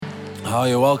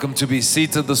You're welcome to be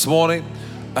seated this morning.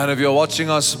 And if you're watching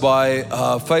us by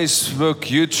Facebook,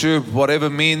 YouTube, whatever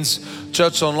means,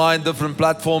 church online, different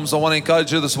platforms, I want to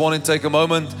encourage you this morning, take a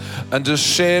moment and just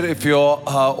share. If you're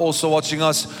also watching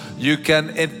us, you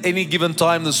can at any given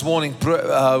time this morning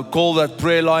call that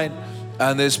prayer line,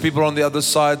 and there's people on the other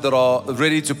side that are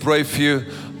ready to pray for you.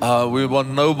 We want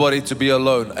nobody to be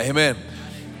alone. Amen.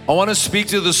 I want to speak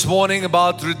to you this morning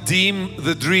about redeem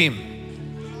the dream.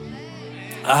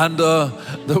 And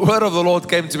the word of the Lord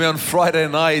came to me on Friday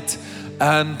night,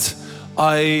 and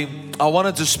I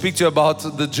wanted to speak to you about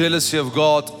the jealousy of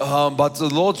God, but the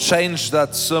Lord changed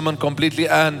that sermon completely,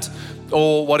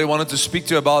 or what He wanted to speak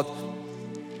to you about.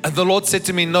 And the Lord said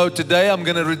to me, no, today I'm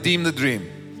going to redeem the dream.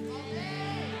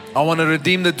 I want to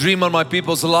redeem the dream on my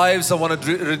people's lives. I want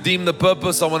to redeem the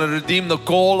purpose. I want to redeem the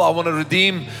call. I want to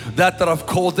redeem that I've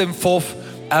called them forth.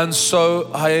 And so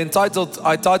I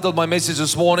titled my message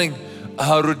this morning,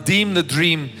 redeem the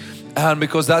dream, and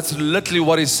because that's literally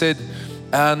what He said.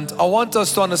 And I want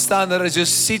us to understand that as you're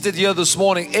seated here this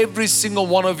morning, every single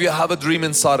one of you have a dream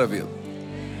inside of you.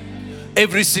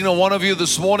 Every single one of you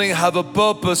this morning have a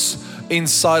purpose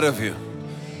inside of you.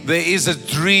 There is a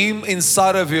dream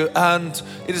inside of you, and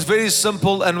it is very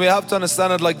simple, and we have to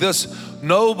understand it like this.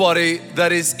 Nobody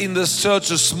that is in this church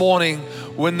this morning,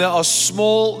 when there are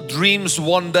small dreams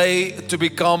one day to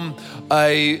become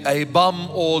a bum,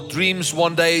 or dreams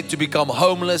one day to become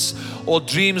homeless, or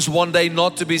dreams one day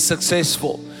not to be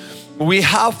successful, we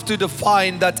have to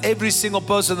define that every single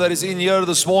person that is in here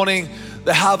this morning,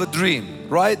 they have a dream,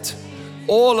 right?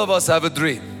 All of us have a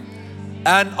dream.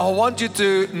 And I want you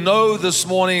to know this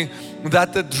morning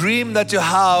that the dream that you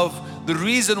have, the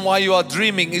reason why you are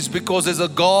dreaming is because there's a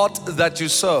God that you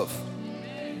serve.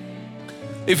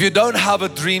 If you don't have a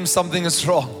dream, something is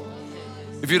wrong.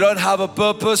 If you don't have a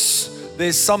purpose,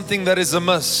 there's something that is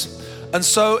amiss. And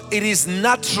so it is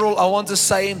natural, I want to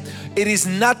say, it is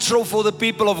natural for the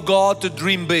people of God to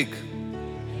dream big.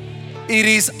 It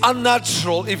is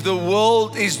unnatural if the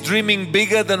world is dreaming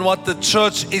bigger than what the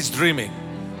church is dreaming.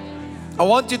 I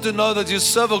want you to know that you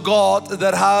serve a God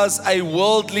that has a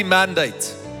worldly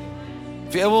mandate.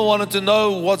 If you ever wanted to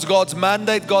know what's God's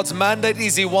mandate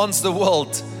is He wants the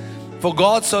world. For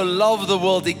God so loved the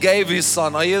world, He gave His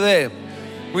Son. Are you there?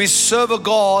 We serve a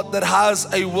God that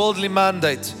has a worldly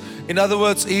mandate. In other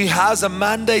words, He has a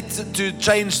mandate to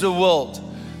change the world.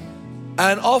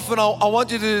 And often I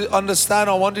want you to understand,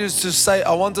 I want us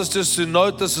just to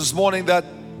note this morning, that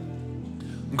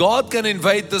God can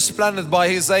invade this planet by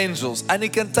His angels, and He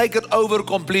can take it over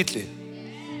completely.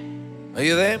 Are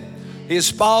you there? He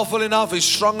is powerful enough, He's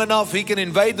strong enough, He can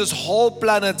invade this whole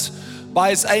planet by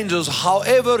His angels.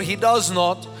 However, He does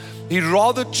not. He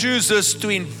rather chooses to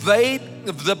invade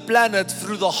the planet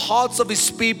through the hearts of His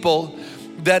people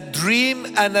that dream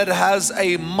and that has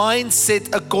a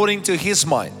mindset according to His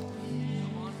mind.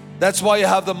 That's why you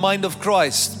have the mind of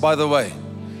Christ, by the way.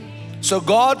 So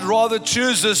God rather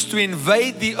chooses to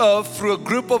invade the earth through a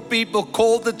group of people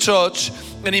called the church,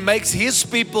 and He makes His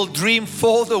people dream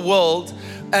for the world.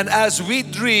 And as we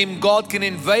dream, God can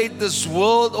invade this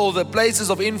world, or the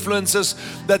places of influences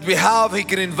that we have. He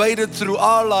can invade it through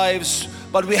our lives,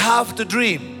 but we have to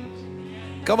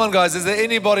dream. Come on, guys, is there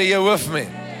anybody here with me?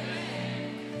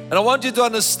 And I want you to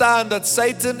understand that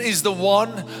Satan is the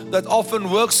one that often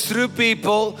works through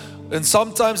people, and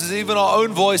sometimes it's even our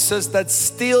own voices, that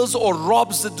steals or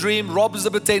robs the dream, robs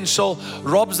the potential,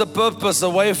 robs the purpose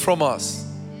away from us.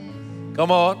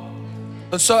 Come on.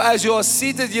 And so as you are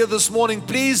seated here this morning,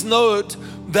 please note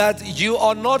that you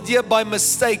are not here by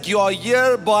mistake. You are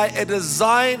here by a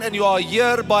design, and you are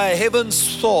here by a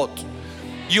heaven's thought.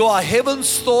 You are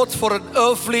heaven's thought for an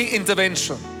earthly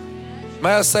intervention.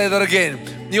 May I say that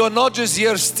again? You are not just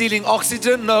here stealing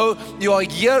oxygen. No, you are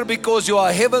here because you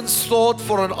are heaven's thought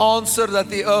for an answer that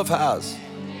the earth has.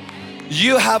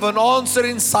 You have an answer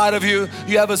inside of you.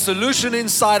 You have a solution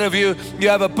inside of you. You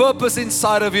have a purpose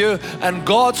inside of you. And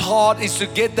God's heart is to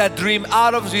get that dream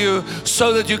out of you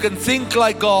so that you can think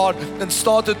like God and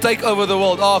start to take over the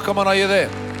world. Oh, come on, are you there?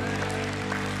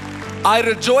 I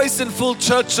rejoice in full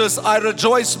churches. I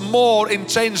rejoice more in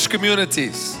changed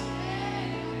communities.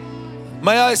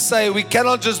 May I say, we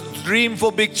cannot just dream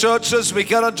for big churches. We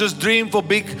cannot just dream for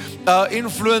big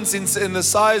influence in the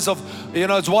size of,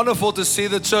 it's wonderful to see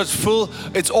the church full.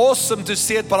 It's awesome to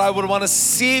see it, but I would want to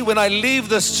see when I leave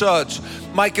this church,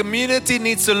 my community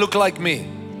needs to look like me.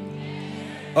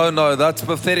 Oh no, that's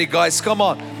pathetic, guys. Come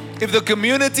on. If the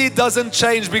community doesn't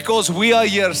change because we are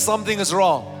here, something is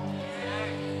wrong.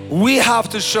 We have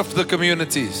to shift the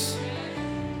communities.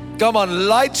 Come on,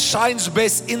 light shines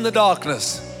best in the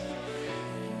darkness.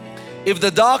 If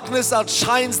the darkness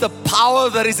outshines the power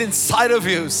that is inside of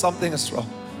you, something is wrong.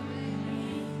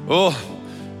 Oh,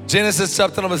 Genesis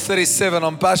chapter number 37.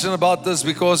 I'm passionate about this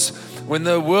because when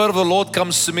the word of the Lord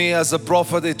comes to me as a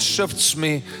prophet, it shifts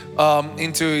me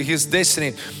into His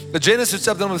destiny. The Genesis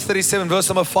chapter number 37, verse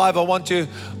number 5. I want you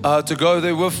to go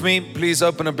there with me. Please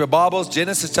open up your Bibles.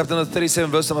 Genesis chapter number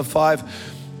 37, verse number 5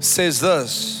 says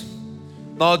this.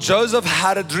 Now Joseph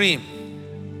had a dream,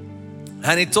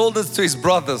 and he told it to his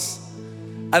brothers,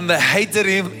 and they hated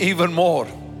him even more.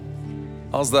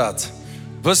 How's that?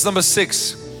 Verse number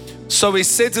 6. So he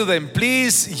said to them,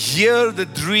 please hear the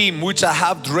dream which I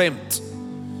have dreamt.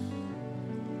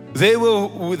 There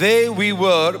we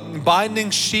were binding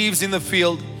sheaves in the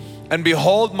field, and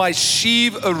behold, my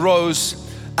sheaf arose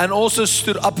and also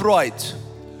stood upright.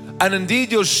 And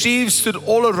indeed your sheaves stood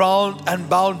all around and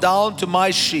bowed down to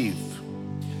my sheaf.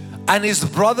 And his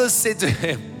brothers said to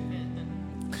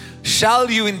him, shall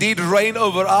you indeed reign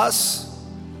over us?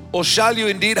 Or shall you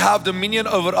indeed have dominion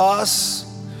over us?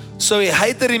 So he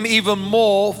hated him even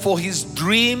more for his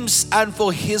dreams and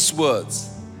for his words.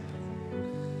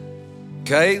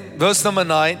 Okay, verse number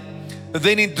 9.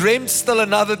 Then he dreamed still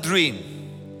another dream,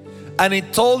 and he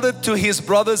told it to his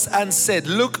brothers and said,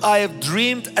 look, I have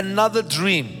dreamed another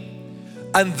dream,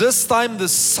 and this time the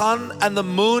sun and the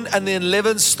moon and the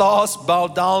 11 stars bow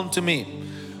down to me.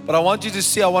 But I want you to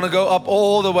see, I want to go up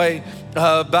all the way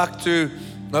back to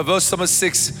verse number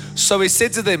 6. So he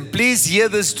said to them, please hear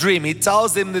this dream. He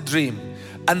tells them the dream.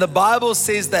 And the Bible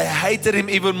says they hated him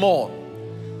even more.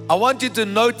 I want you to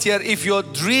note here, if your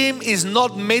dream is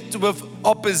not met with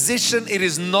opposition, it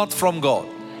is not from God.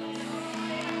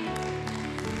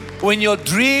 When your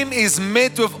dream is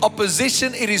met with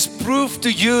opposition, it is proof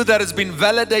to you that it's been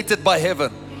validated by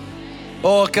heaven.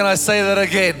 Oh, can I say that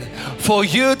again? For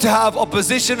you to have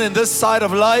opposition in this side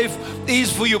of life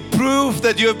is for you proof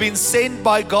that you have been sent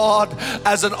by God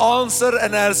as an answer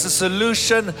and as a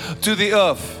solution to the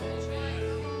earth.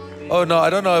 Oh no,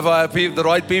 I don't know if I have the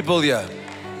right people here.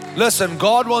 Listen,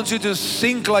 God wants you to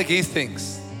think like He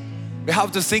thinks. We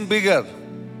have to think bigger.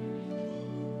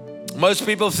 Most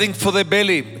people think for their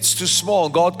belly. It's too small.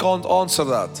 God can't answer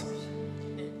that.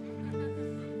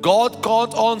 God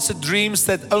can't answer dreams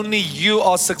that only you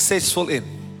are successful in.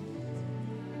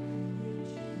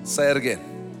 Say it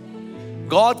again.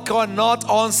 God cannot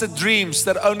answer dreams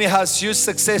that only has you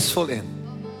successful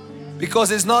in.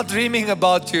 Because He's not dreaming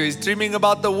about you. He's dreaming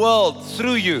about the world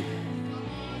through you.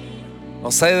 I'll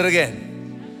say that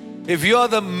again. If you are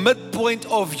the midpoint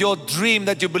of your dream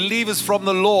that you believe is from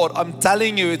the Lord, I'm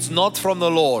telling you it's not from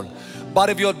the Lord. But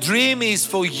if your dream is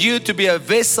for you to be a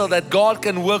vessel that God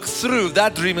can work through,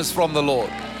 that dream is from the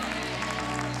Lord.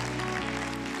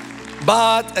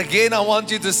 But again, I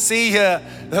want you to see here,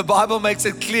 the Bible makes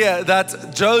it clear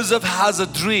that Joseph has a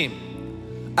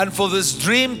dream. And for this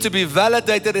dream to be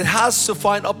validated, it has to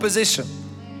find opposition.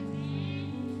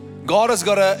 God has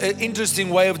got an interesting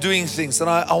way of doing things. And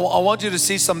I want you to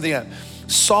see something here.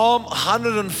 Psalm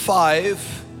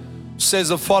 105 says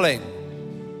the following.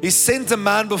 He sent a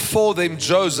man before them,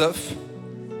 Joseph,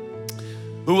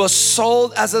 who was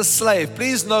sold as a slave.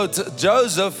 Please note,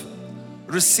 Joseph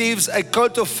receives a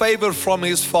coat of favor from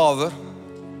his father.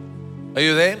 Are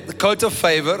you there? The coat of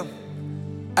favor.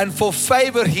 And for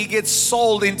favor, he gets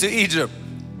sold into Egypt.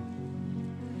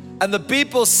 And the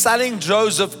people selling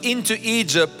Joseph into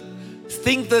Egypt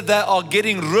think that they are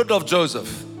getting rid of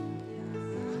Joseph.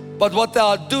 But what they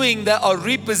are doing, they are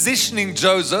repositioning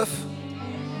Joseph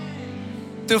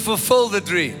to fulfill the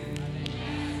dream.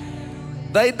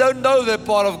 They don't know they're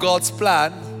part of God's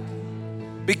plan,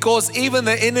 because even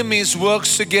the enemies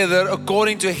works together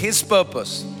according to His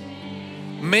purpose.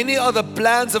 Many are the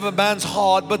plans of a man's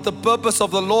heart, but the purpose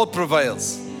of the Lord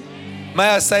prevails. May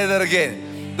I say that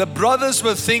again? The brothers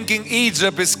were thinking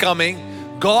Egypt is coming.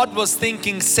 God was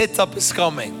thinking setup is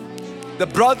coming. The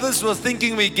brothers were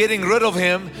thinking we're getting rid of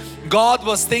him. God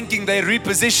was thinking they're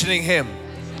repositioning him.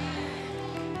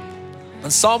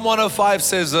 And Psalm 105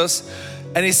 says this,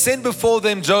 and he sent before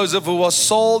them Joseph, who was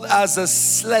sold as a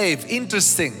slave.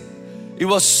 Interesting. He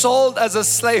was sold as a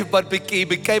slave, but he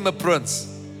became a prince.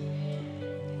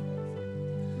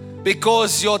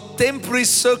 Because your temporary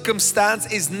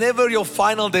circumstance is never your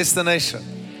final destination.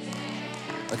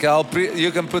 Okay,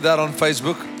 you can put that on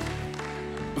Facebook.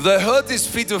 They hurt his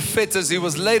feet with fetters, he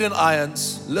was laid in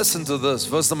irons. Listen to this,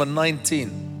 verse number 19.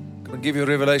 I'm going to give you a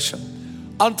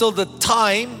revelation. Until the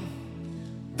time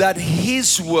that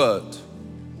his word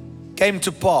came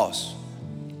to pass,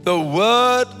 the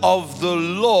word of the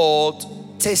Lord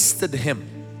tested him.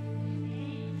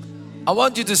 I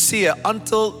want you to see it,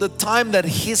 until the time that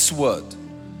his word.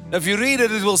 If you read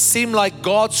it, it will seem like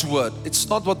God's word. It's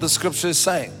not what the scripture is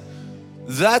saying.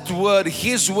 That word,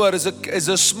 His word, is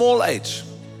a small h.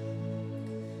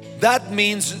 That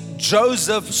means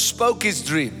Joseph spoke his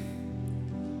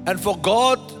dream. And for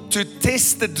God to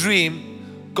test the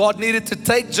dream, God needed to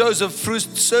take Joseph through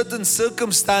certain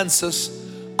circumstances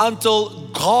until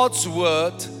God's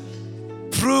word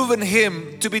proven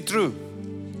him to be true.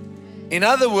 In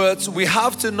other words, we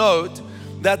have to note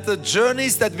that the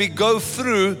journeys that we go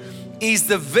through is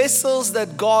the vessels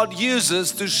that God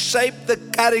uses to shape the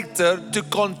character to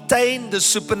contain the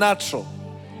supernatural.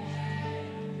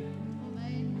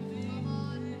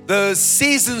 The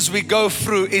seasons we go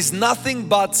through is nothing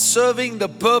but serving the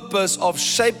purpose of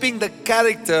shaping the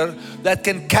character that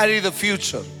can carry the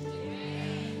future.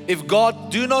 If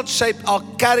God do not shape our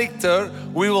character,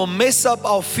 we will mess up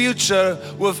our future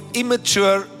with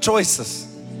immature choices.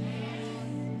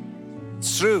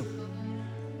 It's true.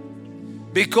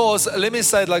 Because, let me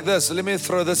say it like this, let me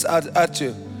throw this at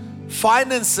you.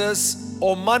 Finances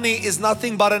or money is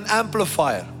nothing but an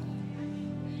amplifier.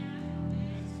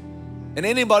 And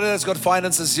anybody that's got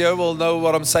finances here will know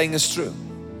what I'm saying is true.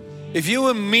 If you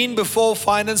were mean before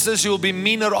finances, you'll be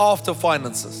meaner after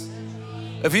finances.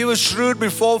 If you were shrewd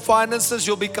before finances,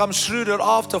 you'll become shrewder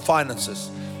after finances.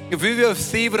 If you were a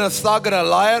thief and a thug and a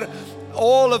liar,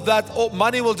 all of that,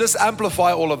 money will just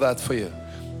amplify all of that for you.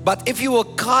 But if you were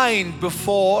kind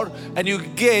before and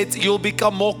you'll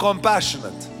become more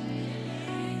compassionate.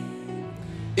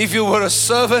 If you were a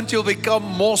servant, you'll become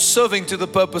more serving to the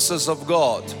purposes of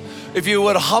God. If you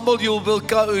were humble,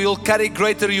 you'll carry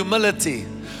greater humility,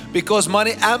 because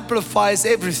money amplifies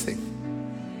everything.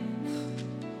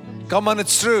 Come on,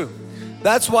 it's true.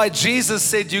 That's why Jesus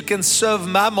said you can serve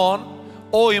mammon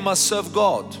or you must serve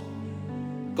God.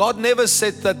 God never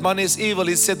said that money is evil.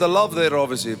 He said the love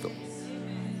thereof is evil.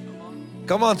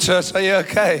 Come on, church, are you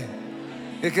okay?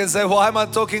 You can say, why am I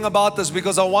talking about this?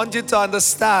 Because I want you to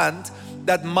understand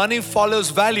that money follows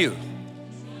value.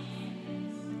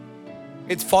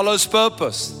 It follows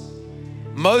purpose.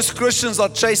 Most Christians are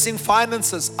chasing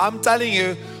finances. I'm telling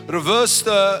you, reverse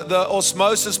the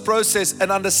osmosis process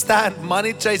and understand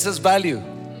money chases value.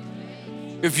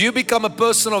 If you become a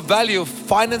person of value,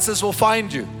 finances will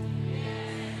find you.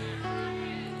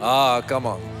 Come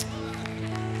on.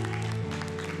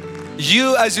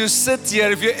 You, as you sit here,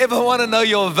 if you ever want to know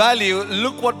your value,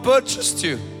 look what purchased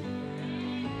you.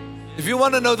 If you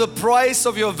want to know the price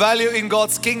of your value in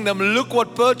God's kingdom, look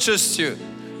what purchased you.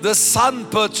 The Son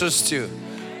purchased you.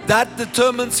 That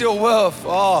determines your worth.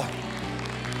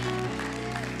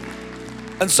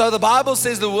 And so the Bible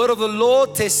says the word of the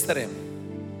Lord tested him.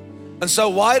 And so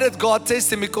why did God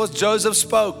test him? Because Joseph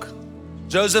spoke.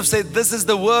 Joseph said, this is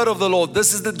the word of the Lord.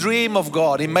 This is the dream of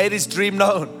God. He made his dream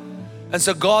known. And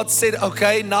so God said,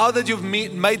 okay, now that you've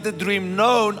made the dream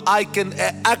known, I can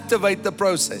activate the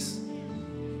process.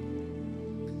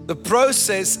 The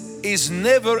process is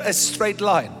never a straight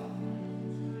line.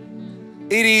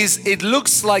 It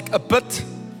looks like a pit,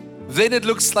 then it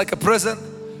looks like a prison,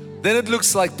 then it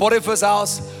looks like Potiphar's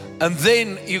house, and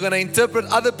then you're going to interpret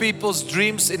other people's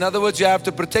dreams. In other words, you have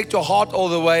to protect your heart all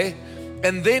the way,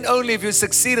 and then only if you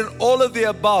succeed in all of the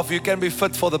above, you can be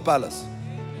fit for the palace.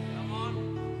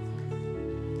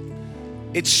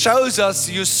 It shows us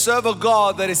you serve a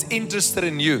God that is interested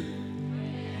in you.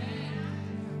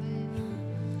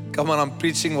 Come on, I'm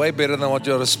preaching way better than what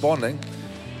you're responding.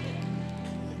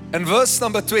 In verse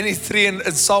number 23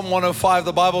 in Psalm 105,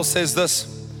 the Bible says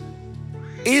this.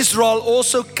 Israel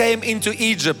also came into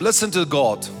Egypt. Listen to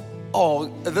God.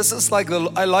 This is like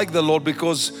I like the Lord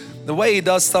because the way He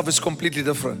does stuff is completely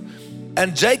different.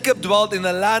 And Jacob dwelt in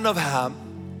the land of Ham.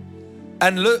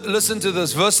 And listen to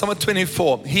this, verse number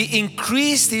 24. He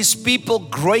increased his people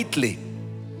greatly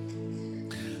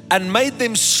and made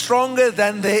them stronger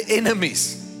than their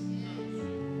enemies.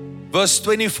 Verse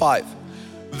 25.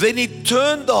 Then he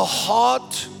turned the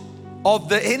heart of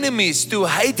the enemies to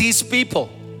hate his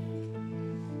people,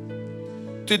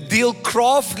 to deal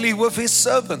craftily with his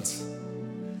servants.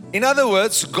 In other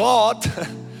words, God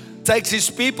takes his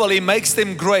people, He makes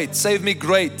them great. Save me,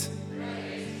 great.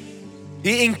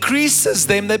 He increases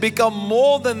them. They become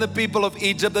more than the people of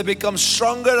Egypt. They become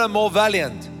stronger and more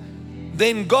valiant.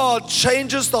 Then God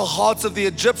changes the hearts of the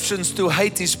Egyptians to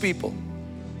hate His people.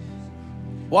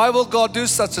 Why will God do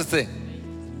such a thing?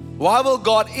 Why will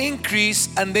God increase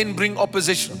and then bring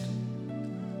opposition?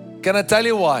 Can I tell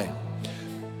you why?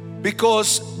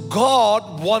 Because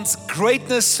God wants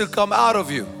greatness to come out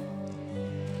of you.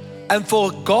 And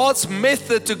for God's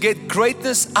method to get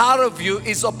greatness out of you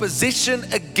is opposition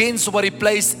against what He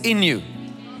placed in you.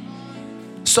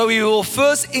 So He will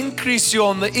first increase you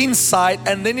on the inside,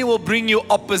 and then He will bring you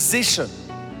opposition.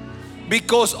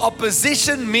 Because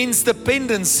opposition means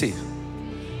dependency.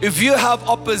 If you have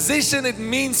opposition, it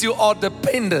means you are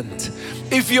dependent.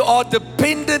 If you are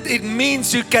dependent, it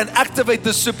means you can activate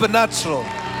the supernatural.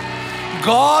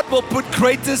 God will put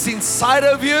greatness inside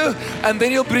of you, and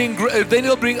then He'll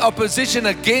bring opposition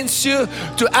against you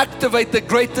to activate the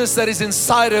greatness that is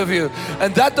inside of you.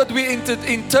 And that what we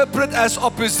interpret as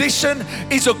opposition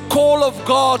is a call of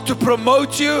God to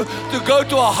promote you, to go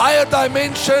to a higher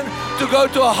dimension, to go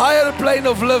to a higher plane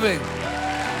of living.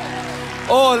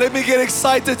 Oh, let me get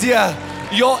excited here.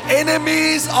 Your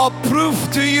enemies are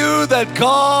proof to you that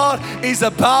God is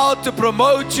about to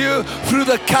promote you through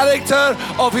the character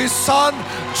of His Son,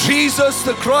 Jesus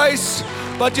the Christ.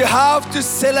 But you have to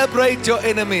celebrate your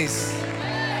enemies.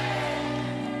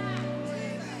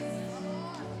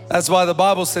 That's why the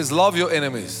Bible says, love your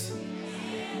enemies,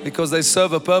 because they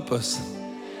serve a purpose.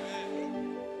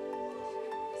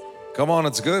 Come on,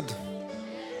 it's good.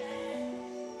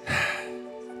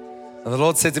 And the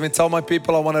Lord said to me, tell my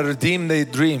people I want to redeem their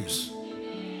dreams.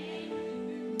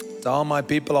 Tell my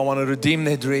people I want to redeem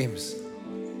their dreams.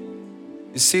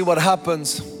 You see what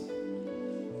happens?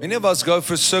 Many of us go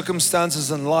through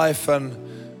circumstances in life, and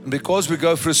because we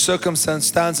go through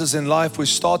circumstances in life, we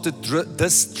start to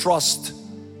distrust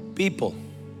people.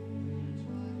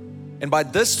 And by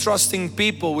distrusting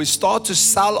people, we start to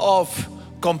sell off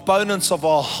components of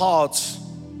our hearts,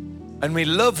 and we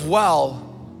live well,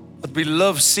 but we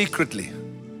live secretly.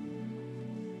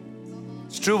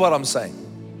 It's true what I'm saying.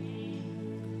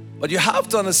 But you have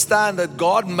to understand that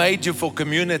God made you for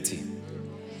community.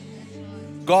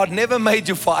 God never made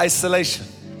you for isolation.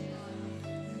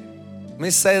 Let me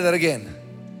say that again.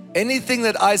 Anything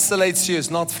that isolates you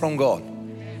is not from God.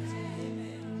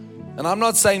 And I'm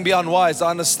not saying be unwise.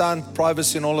 I understand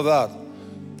privacy and all of that.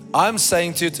 I'm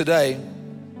saying to you today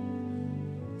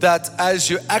that as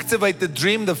you activate the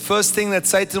dream, the first thing that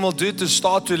Satan will do to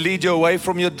start to lead you away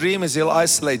from your dream is he'll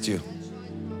isolate you.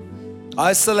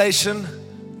 Isolation,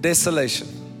 desolation.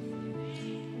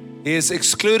 He is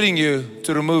excluding you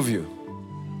to remove you.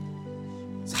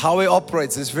 It's how He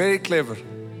operates. It's very clever.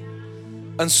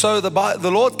 And so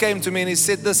the Lord came to me and He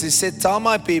said this. He said, tell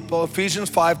my people, Ephesians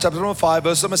 5, chapter number 5,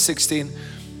 verse number 16,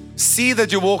 see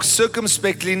that you walk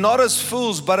circumspectly, not as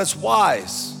fools, but as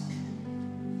wise,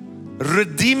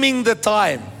 redeeming the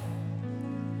time.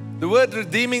 The word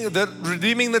redeeming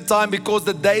the time, because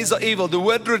the days are evil. The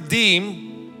word redeem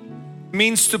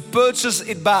means to purchase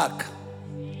it back.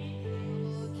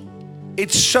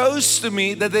 It shows to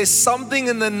me that there's something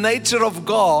in the nature of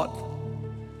God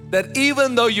that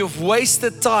even though you've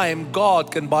wasted time,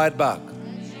 God can buy it back.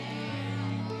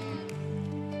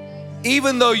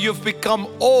 Even though you've become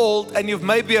old and you've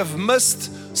maybe have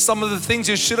missed some of the things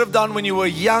you should have done when you were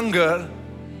younger,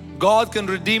 God can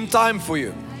redeem time for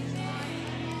you.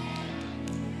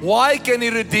 Why can He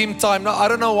redeem time? Now, I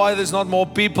don't know why there's not more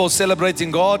people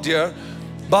celebrating God here,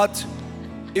 but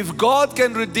if God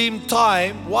can redeem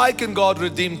time, why can God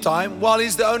redeem time? Well,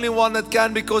 He's the only one that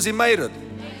can, because He made it.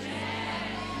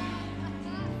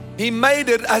 He made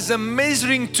it as a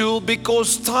measuring tool,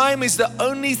 because time is the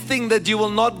only thing that you will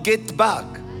not get back.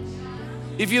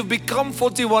 If you've become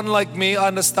 41 like me, I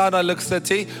understand I look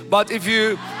 30, but if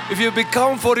you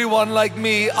become 41 like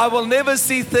me, I will never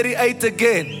see 38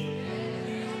 again.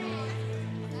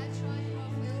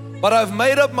 But I've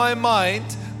made up my mind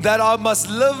that I must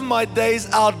live my days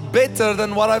out better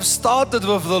than what I've started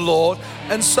with the Lord,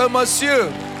 and so must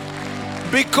you.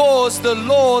 Because the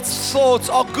Lord's thoughts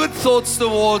are good thoughts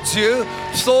towards you,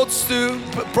 thoughts to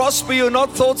prosper you,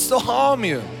 not thoughts to harm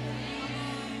you.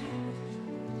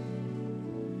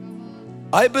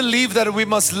 I believe that we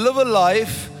must live a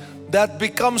life that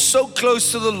becomes so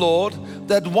close to the Lord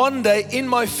that one day in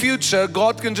my future,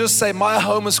 God can just say, my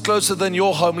home is closer than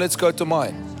your home, let's go to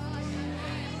mine.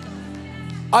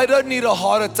 I don't need a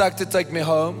heart attack to take me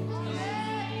home.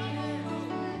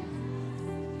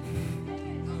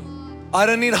 I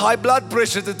don't need high blood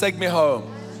pressure to take me home.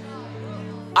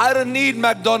 I don't need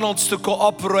McDonald's to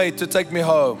cooperate to take me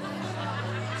home.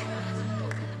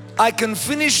 I can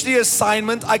finish the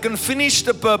assignment, I can finish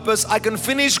the purpose, I can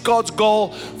finish God's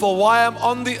goal for why I'm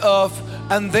on the earth,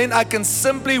 and then I can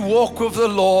simply walk with the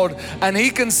Lord, and He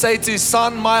can say to His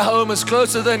Son, my home is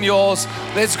closer than yours,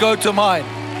 let's go to mine.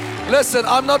 Listen,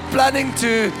 I'm not planning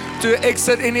to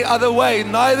exit any other way,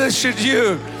 neither should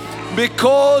you,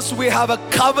 because we have a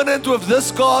covenant with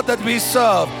this God that we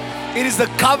serve. It is the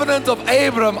covenant of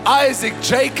Abraham, Isaac,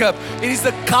 Jacob. It is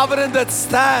the covenant that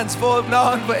stands for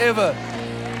now and forever.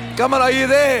 Come on, are you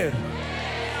there?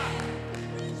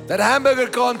 That hamburger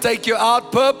can't take you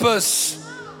out. Purpose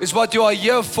is what you are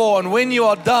here for. And when you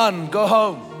are done, go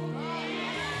home.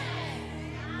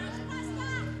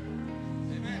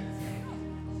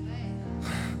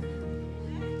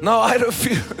 No, I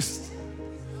refuse.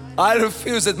 I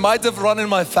refuse. It might have run in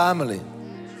my family,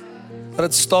 but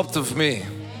it stopped with me.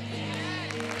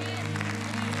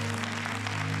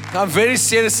 I'm very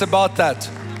serious about that.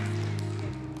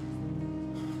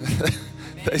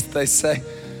 They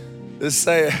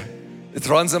say it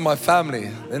runs in my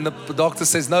family. Then the doctor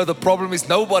says, no, the problem is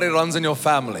nobody runs in your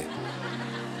family.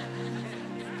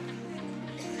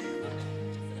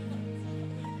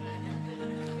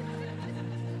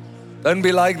 Don't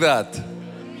be like that.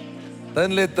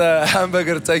 Don't let the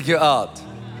hamburger take you out.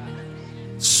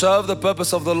 Serve the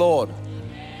purpose of the Lord.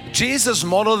 Jesus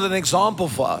modeled an example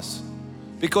for us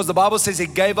because the Bible says He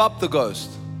gave up the ghost.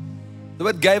 The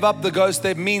word gave up the ghost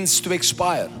there means to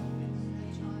expire.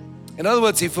 In other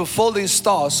words, He fulfilled His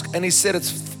task and He said,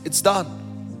 it's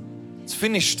done. It's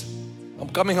finished. I'm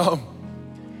coming home.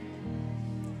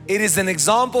 It is an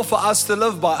example for us to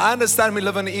live by. I understand we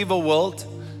live in an evil world.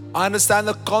 I understand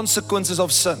the consequences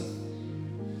of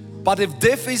sin. But if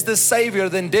death is the Savior,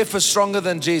 then death is stronger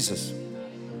than Jesus.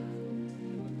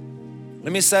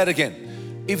 Let me say it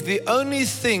again. If the only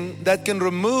thing that can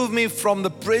remove me from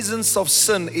the presence of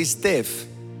sin is death,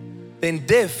 then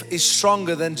death is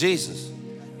stronger than Jesus.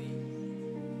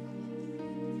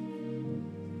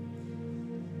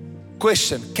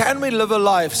 Question, can we live a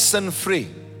life sin-free?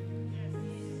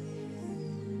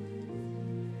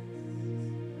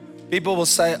 People will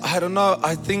say, I don't know,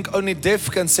 I think only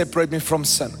death can separate me from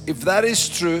sin. If that is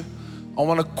true, I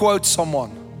want to quote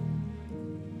someone.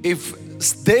 If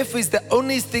death is the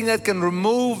only thing that can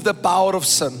remove the power of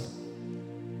sin,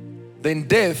 then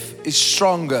death is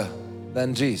stronger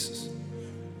than Jesus.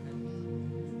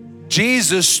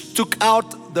 Jesus took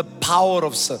out the power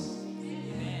of sin.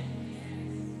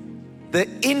 The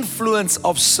influence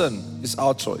of sin is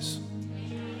our choice.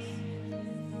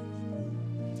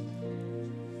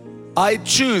 I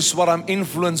choose what I'm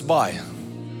influenced by.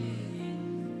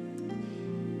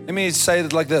 Let me say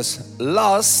it like this.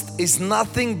 Lust is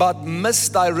nothing but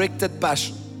misdirected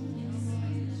passion.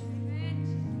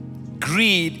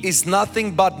 Greed is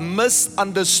nothing but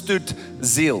misunderstood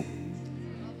zeal.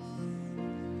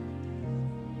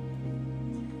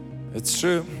 It's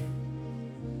true.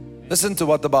 Listen to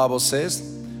what the Bible says.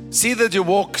 See that you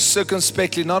walk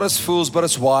circumspectly, not as fools, but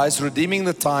as wise, redeeming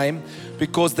the time,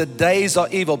 because the days are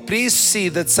evil. Please see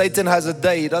that Satan has a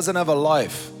day. He doesn't have a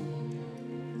life.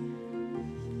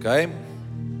 Okay?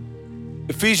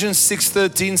 Ephesians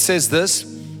 6:13 says this.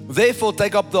 Therefore,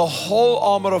 take up the whole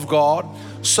armor of God,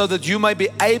 so that you may be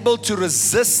able to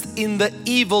resist in the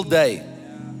evil day.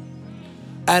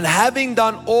 And having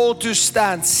done all to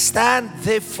stand, stand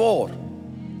therefore.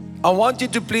 I want you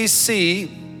to please see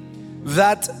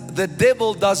that the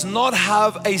devil does not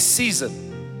have a season.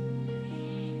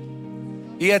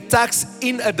 He attacks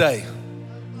in a day.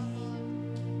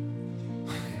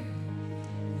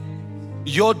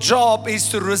 Your job is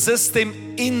to resist him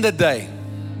in the day.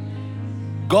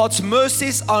 God's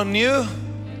mercies are new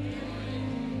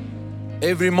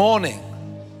every morning.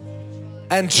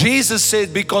 And Jesus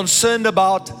said, be concerned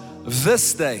about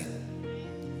this day.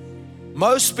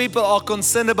 Most people are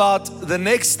concerned about the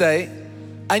next day,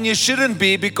 and you shouldn't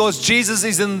be, because Jesus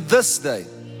is in this day.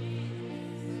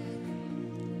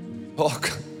 Oh,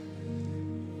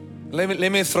 let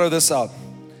me throw this out.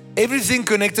 Everything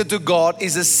connected to God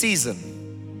is a season.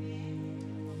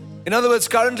 In other words,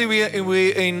 currently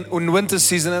we're in winter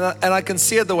season, and I can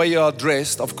see it the way you are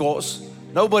dressed, of course.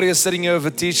 Nobody is sitting here with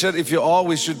a t-shirt. If you are,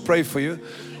 we should pray for you.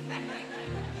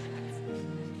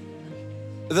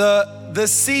 The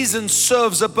season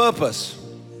serves a purpose,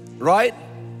 right?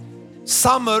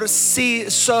 Summer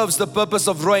serves the purpose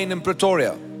of rain in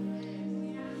Pretoria.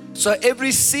 So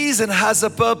every season has a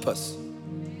purpose.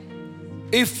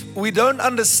 If we don't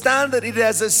understand that it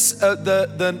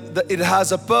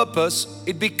has a purpose,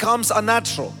 it becomes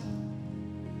unnatural.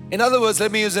 In other words,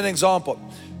 let me use an example.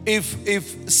 If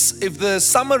the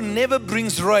summer never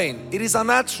brings rain, it is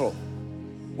unnatural.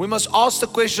 We must ask the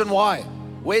question, why?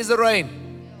 Where's the rain?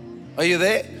 Are you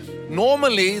there?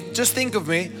 Normally, just think of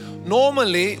me.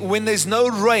 Normally, when there's no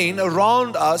rain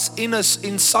around us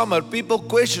in summer, people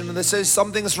question and they say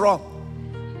something's wrong.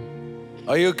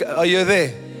 Are you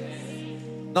there?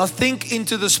 Now think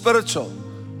into the spiritual.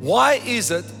 Why is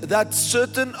it that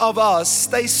certain of us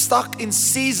stay stuck in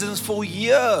seasons for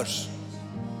years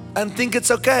and think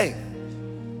it's okay?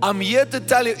 I'm here to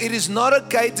tell you, it is not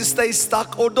okay to stay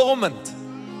stuck or dormant.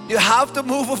 You have to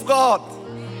move with God.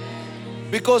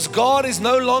 Because God is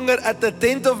no longer at the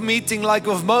tent of meeting like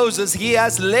with Moses. He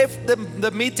has left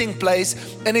the meeting place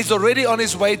and is already on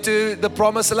his way to the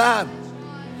promised land.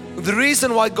 The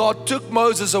reason why God took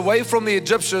Moses away from the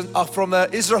Egyptians, from the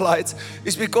Israelites,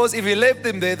 is because if he left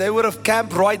them there, they would have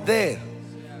camped right there.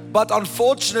 But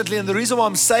unfortunately, and the reason why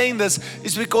I'm saying this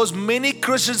is because many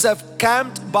Christians have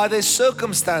camped by their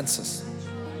circumstances.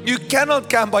 You cannot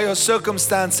camp by your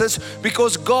circumstances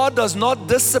because God does not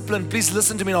discipline. Please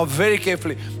listen to me now very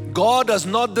carefully. God does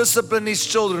not discipline His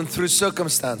children through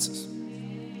circumstances.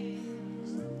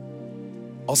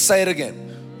 I'll say it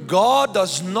again. God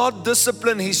does not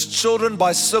discipline His children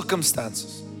by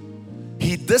circumstances.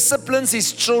 He disciplines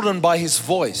His children by His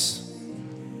voice.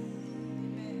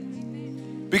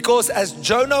 Because as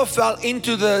Jonah fell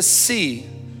into the sea,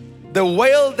 the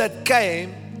whale that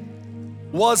came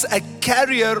was a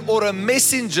carrier or a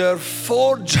messenger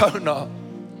for Jonah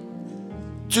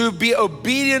to be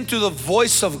obedient to the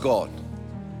voice of God.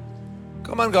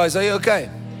 Come on guys, are you okay?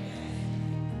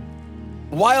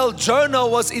 While Jonah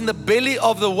was in the belly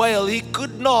of the whale, he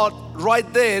could not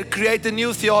right there create a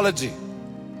new theology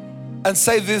and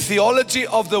say the theology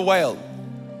of the whale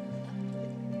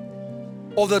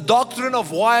or the doctrine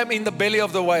of why I'm in the belly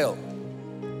of the whale.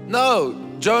 No,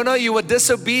 Jonah, you were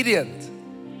disobedient.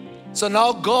 So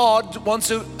now God wants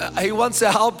to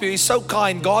help you. He's so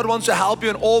kind. God wants to help you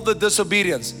in all the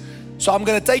disobedience. So I'm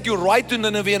going to take you right to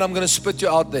Nineveh and I'm going to spit you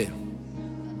out there.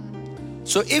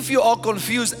 So if you are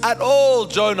confused at all,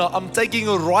 Jonah, I'm taking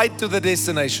you right to the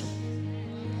destination.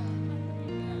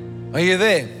 Are you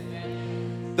there?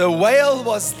 The whale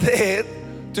was there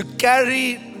to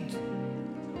carry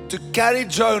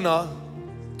Jonah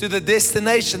to the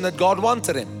destination that God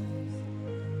wanted him.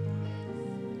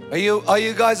 Are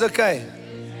you guys okay?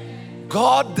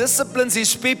 God disciplines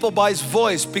His people by His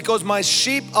voice because my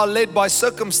sheep are led by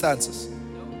circumstances.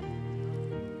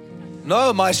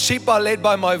 No, my sheep are led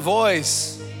by my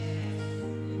voice.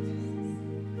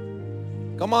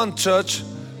 Come on, church.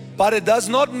 But it does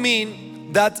not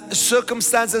mean that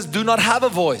circumstances do not have a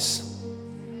voice,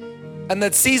 and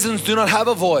that seasons do not have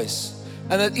a voice,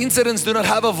 and that incidents do not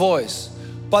have a voice.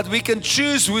 But we can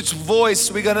choose which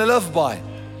voice we're going to live by.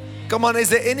 Come on, is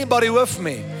there anybody with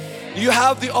me? You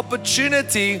have the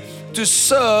opportunity to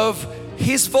serve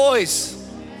His voice.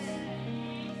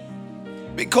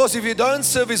 Because if you don't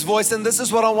serve His voice, and this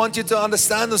is what I want you to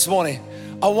understand this morning.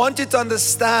 I want you to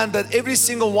understand that every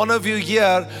single one of you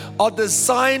here are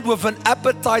designed with an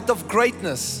appetite of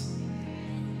greatness.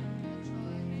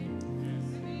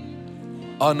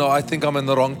 Oh no, I think I'm in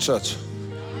the wrong church.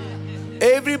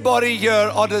 Everybody here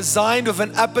are designed with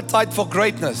an appetite for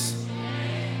greatness.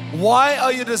 Why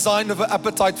are you designed with an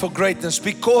appetite for greatness?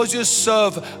 Because you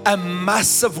serve a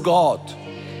massive God.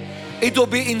 It will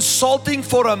be insulting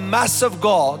for a massive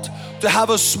God to have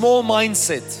a small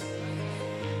mindset.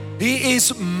 He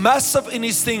is massive in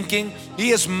His thinking.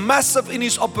 He is massive in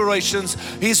His operations.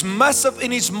 He is massive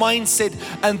in His mindset.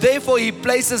 And therefore He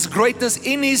places greatness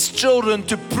in His children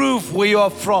to prove where you are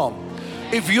from.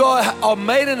 If you are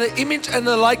made in the image and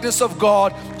the likeness of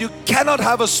God, you cannot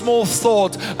have a small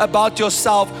thought about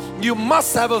yourself. You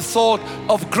must have a thought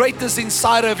of greatness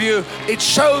inside of you. It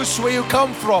shows where you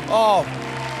come from. Oh.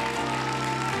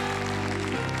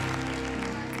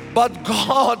 But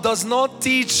God does not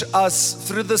teach us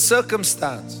through the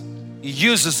circumstance. He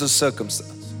uses the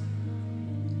circumstance.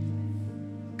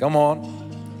 Come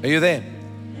on. Are you there?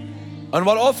 And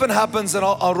what often happens, and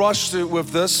I'll rush through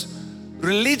with this,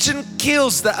 religion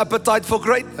kills the appetite for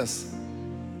greatness.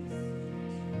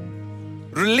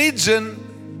 Religion,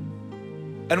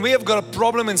 and we have got a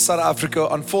problem in South Africa,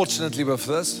 unfortunately, with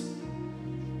this,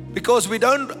 because we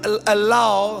don't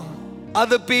allow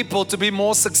other people to be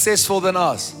more successful than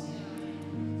us.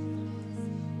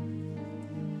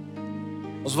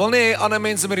 Ons wil nie ander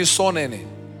mense met die son hê nie.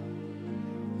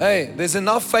 Hey, there's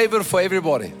enough favor for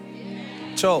everybody.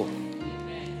 Chill.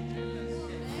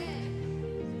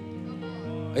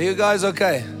 Are you guys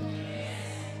okay?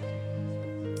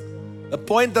 The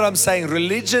point that I'm saying,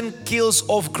 religion kills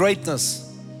off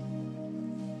greatness.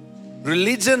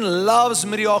 Religion loves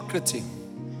mediocrity.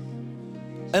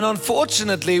 And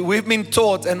unfortunately, we've been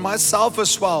taught, and myself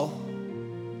as well,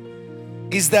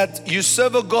 is that you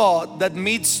serve a God that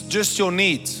meets just your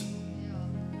needs.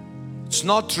 It's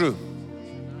not true.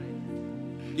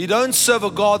 You don't serve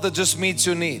a God that just meets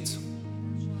your needs.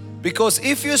 Because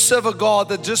if you serve a God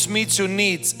that just meets your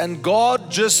needs, and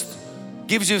God just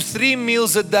gives you 3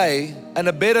 meals a day and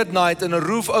a bed at night and a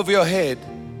roof over your head,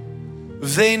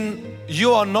 then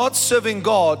you are not serving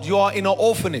God, you are in an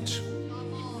orphanage.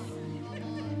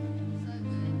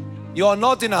 You are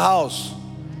not in a house.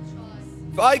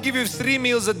 If I give you 3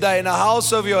 meals a day and a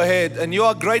house over your head and you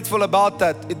are grateful about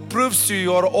that, it proves to you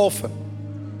you're an orphan.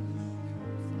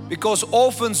 Because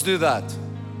orphans do that.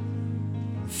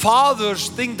 Fathers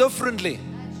think differently.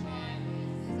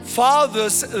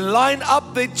 Fathers line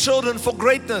up their children for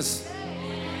greatness.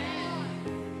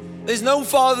 There's no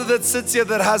father that sits here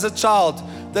that has a child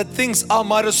that thinks, oh,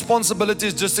 my responsibility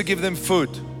is just to give them food.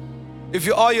 If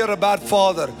you are, you're a bad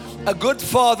father. A good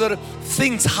father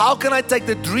thinks, how can I take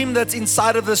the dream that's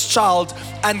inside of this child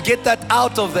and get that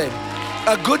out of them?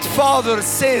 A good father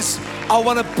says, I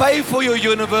want to pay for your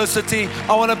university.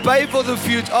 I want to pay for the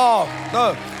future. Oh,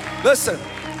 no. Listen.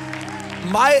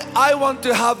 I want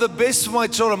to have the best for my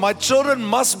children. My children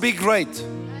must be great.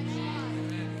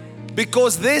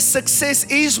 Because their success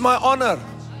is my honor.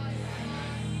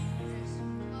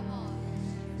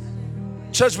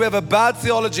 Church, we have a bad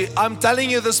theology. I'm telling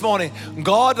you this morning,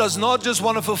 God does not just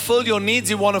want to fulfill your needs,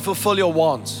 He wants to fulfill your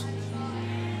wants.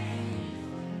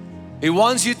 He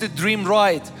wants you to dream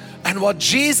right. And what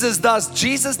Jesus does,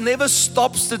 Jesus never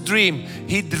stops the dream.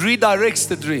 He redirects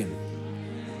the dream.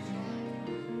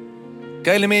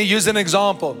 Okay, let me use an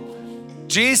example.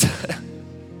 Jesus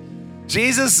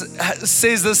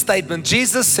says this statement.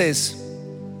 Jesus says,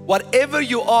 whatever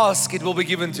you ask, it will be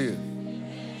given to you.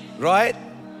 Right?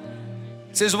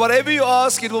 It says, whatever you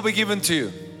ask, it will be given to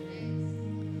you.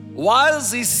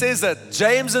 Whilst He says that,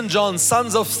 James and John,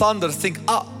 sons of thunder, think,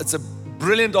 it's a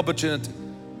brilliant opportunity.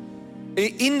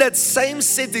 In that same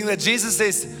setting that Jesus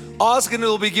says, ask and it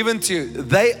will be given to you.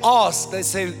 They ask, they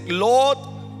say, Lord,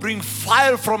 bring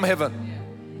fire from heaven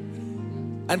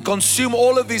and consume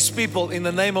all of these people in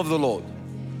the name of the Lord.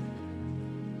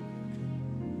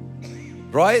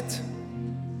 Right?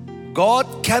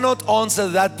 God cannot answer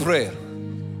that prayer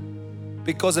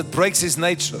because it breaks His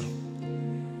nature.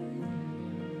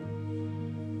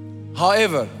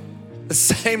 However, the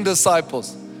same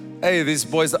disciples, hey, these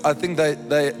boys, I think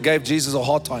they gave Jesus a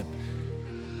hard time.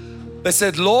 They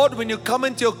said, Lord, when you come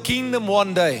into your kingdom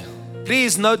one day,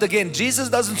 please note again, Jesus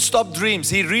doesn't stop dreams,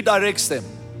 He redirects them.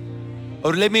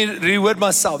 Or let me reword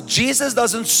myself. Jesus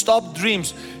doesn't stop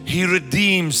dreams, He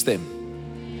redeems them.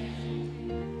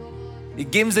 He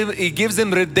gives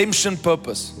them redemption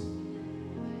purpose.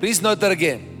 Please note that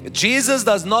again. Jesus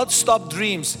does not stop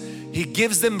dreams, He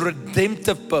gives them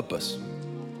redemptive purpose.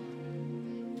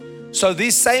 So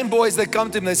these same boys that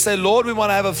come to Him, they say, Lord, we want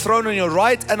to have a throne on your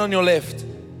right and on your left.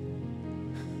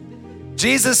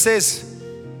 Jesus says,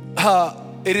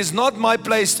 it is not my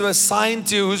place to assign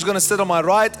to you who's going to sit on my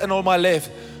right and on my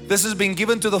left. This has been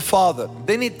given to the Father.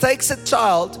 Then He takes a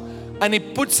child and He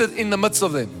puts it in the midst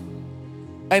of them.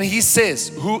 And He says,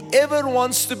 whoever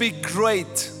wants to be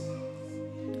great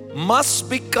must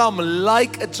become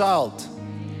like a child.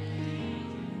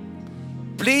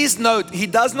 Please note, He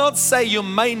does not say you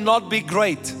may not be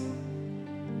great.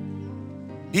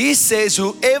 He says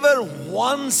whoever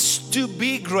wants to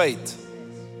be great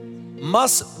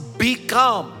must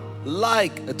become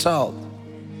like a child.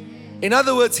 In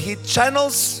other words, He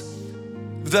channels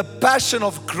the passion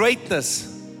of greatness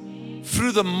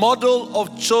through the model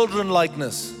of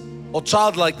childlikeness or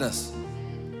childlikeness.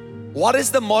 What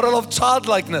is the model of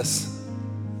childlikeness?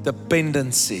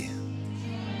 Dependency.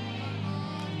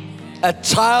 A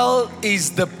child is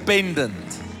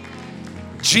dependent.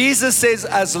 Jesus says,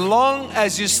 as long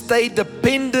as you stay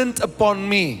dependent upon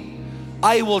me,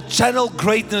 I will channel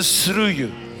greatness through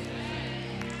you.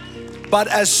 But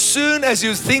as soon as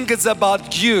you think it's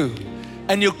about you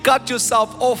and you cut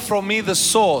yourself off from me, the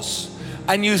source,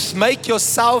 and you make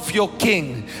yourself your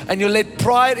king and you let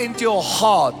pride into your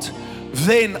heart,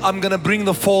 then I'm going to bring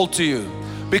the fall to you.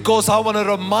 Because I want to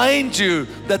remind you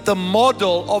that the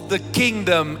model of the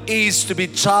kingdom is to be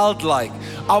childlike.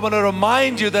 I want to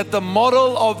remind you that the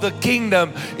model of the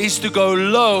kingdom is to go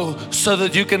low so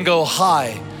that you can go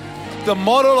high. The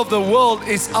model of the world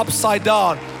is upside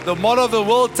down. The model of the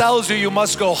world tells you you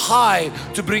must go high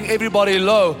to bring everybody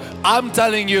low. I'm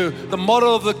telling you, the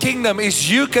model of the kingdom is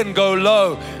you can go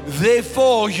low,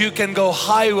 therefore you can go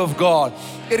high with God.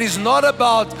 It is not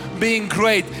about being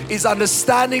great, it's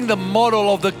understanding the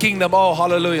model of the kingdom. Oh,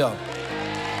 hallelujah.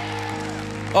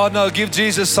 Oh no, give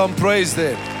Jesus some praise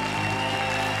there.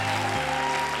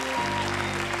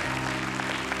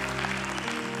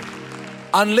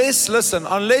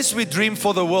 Unless we dream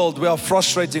for the world, we are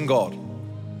frustrating God.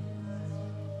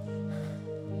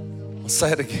 I'll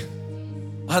say it again.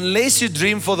 Unless you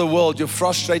dream for the world, you're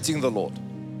frustrating the Lord.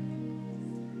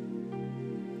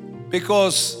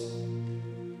 Because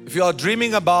if you are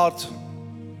dreaming about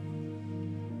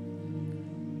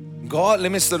God,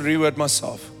 let me still reword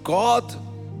myself. God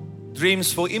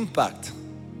dreams for impact.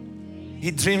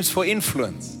 He dreams for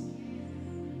influence.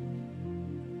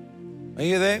 Are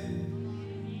you there?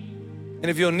 And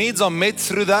if your needs are met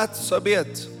through that, so be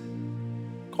it.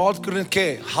 God couldn't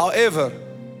care. However,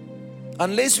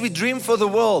 unless we dream for the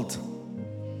world,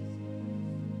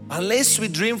 we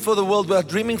are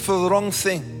dreaming for the wrong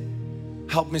thing.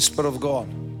 Help me, Spirit of God.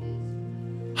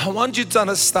 I want you to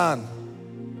understand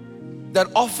that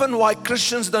often why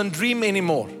Christians don't dream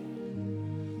anymore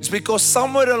is because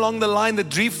somewhere along the line the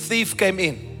dream thief came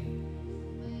in.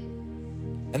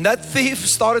 And that thief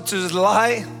started to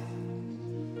lie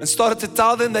and started to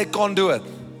tell them they can't do it.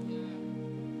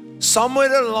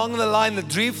 Somewhere along the line the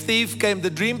dream thief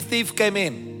came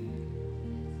in.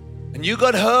 And you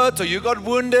got hurt or you got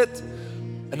wounded.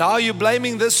 And now you're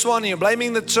blaming this one, you're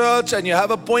blaming the church, and you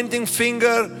have a pointing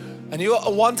finger, and you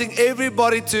are wanting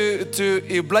everybody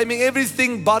you're blaming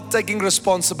everything but taking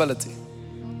responsibility.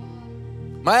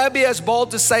 May I be as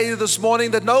bold to say to you this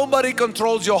morning that nobody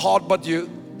controls your heart but you.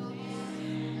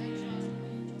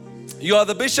 You are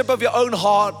the bishop of your own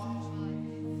heart.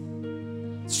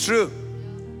 It's true.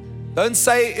 Don't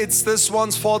say it's this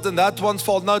one's fault and that one's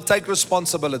fault. No, take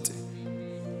responsibility.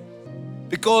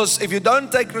 Because if you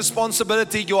don't take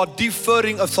responsibility, you are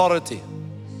deferring authority.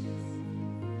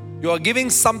 You are giving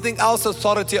something else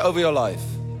authority over your life.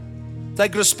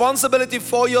 Take responsibility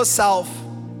for yourself.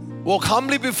 Walk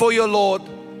humbly before your Lord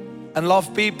and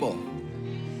love people.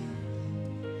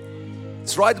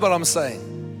 It's right what I'm saying.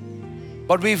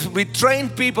 But we train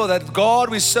people that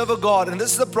we serve a God, and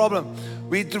this is the problem.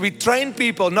 We train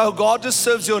people, no, God just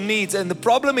serves your needs. And the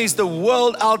problem is the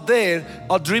world out there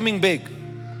are dreaming big.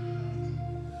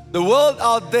 The world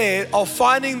out there are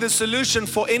finding the solution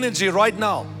for energy right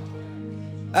now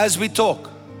as we talk.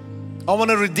 I want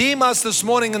to redeem us this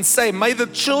morning and say, may the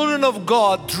children of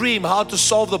God dream how to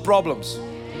solve the problems.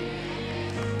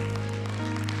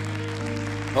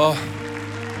 Oh,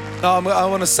 no, I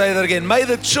want to say that again. May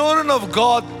the children of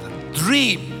God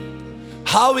dream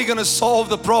how we're going to solve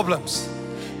the problems.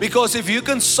 Because if you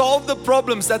can solve the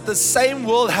problems that the same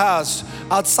world has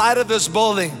outside of this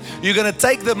building, you're going to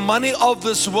take the money of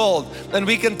this world, and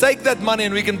we can take that money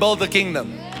and we can build the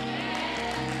kingdom.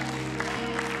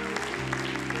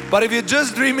 But if you're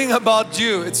just dreaming about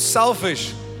you, it's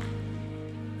selfish.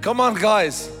 Come on,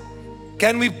 guys.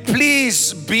 Can we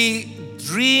please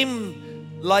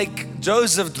dream like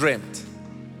Joseph dreamt?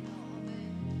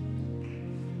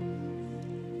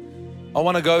 I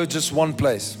want to go just one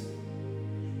place.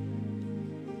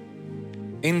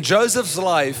 In Joseph's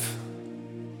life,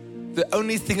 the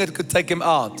only thing that could take him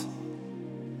out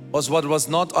was what was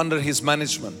not under his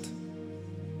management.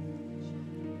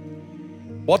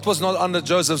 What was not under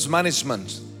Joseph's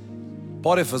management?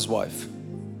 Potiphar's wife.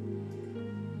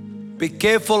 Be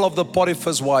careful of the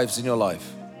Potiphar's wives in your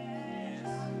life.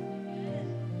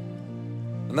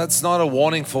 And that's not a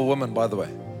warning for women, by the way.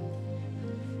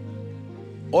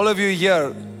 All of you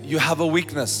here, you have a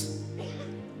weakness.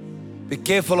 Be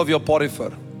careful of your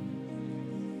Potiphar.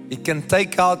 He can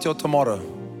take out your tomorrow.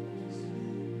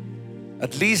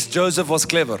 At least Joseph was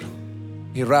clever.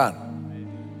 He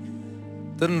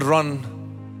ran. Didn't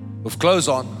run with clothes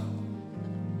on,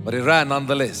 but he ran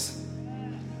nonetheless.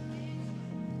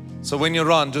 So when you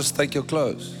run, just take your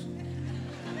clothes.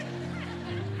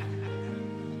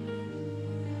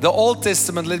 The Old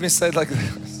Testament, let me say it like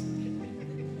this.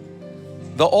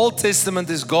 The Old Testament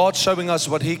is God showing us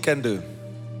what He can do.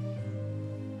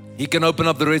 He can open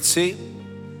up the Red Sea.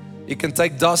 He can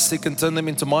take dust, He can turn them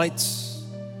into mites.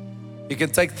 He can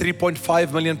take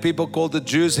 3.5 million people called the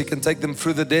Jews. He can take them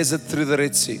through the desert, through the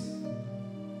Red Sea.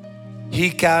 He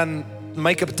can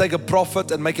take a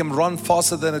prophet and make him run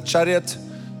faster than a chariot.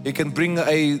 He can bring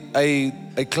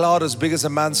a cloud as big as a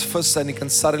man's fist, and He can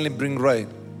suddenly bring rain.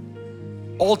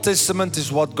 Old Testament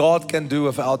is what God can do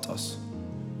without us.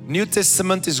 New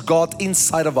Testament is God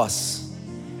inside of us,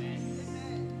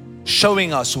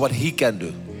 showing us what He can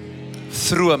do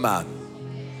through a man.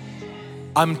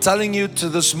 I'm telling you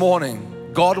this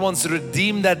morning, God wants to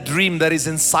redeem that dream that is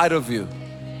inside of you,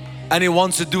 and He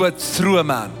wants to do it through a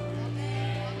man.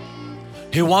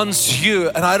 He wants you,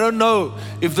 and I don't know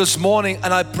if this morning,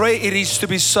 and I pray it is to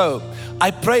be so. I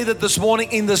pray that this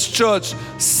morning in this church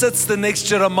sits the next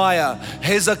Jeremiah,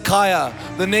 Hezekiah,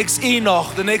 the next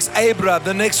Enoch, the next Abraham,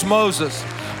 the next Moses.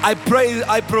 I pray,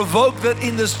 I provoke that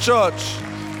in this church,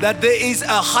 that there is a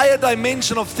higher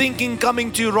dimension of thinking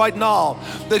coming to you right now,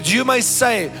 that you may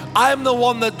say, I'm the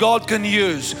one that God can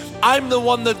use. I'm the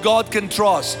one that God can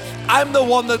trust. I'm the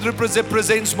one that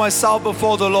represents myself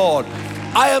before the Lord.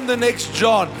 I am the next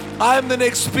John. I am the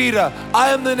next Peter.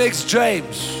 I am the next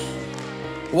James.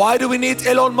 Why do we need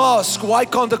Elon Musk? Why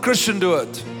can't a Christian do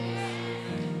it?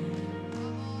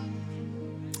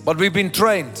 But we've been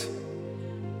trained.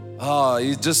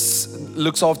 He just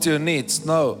looks after your needs.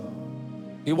 No,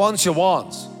 He wants your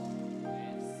wants.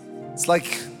 It's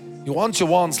like He wants your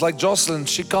wants. Like Jocelyn,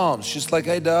 she comes. She's like,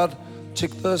 hey Dad, check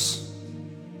this.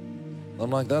 I'm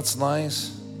like, that's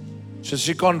nice.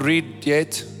 She can't read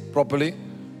yet properly.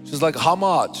 She's like, how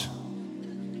much?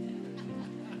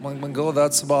 I'm like, my girl,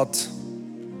 that's about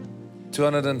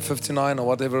 259 or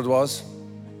whatever it was.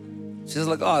 She's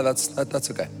like, oh,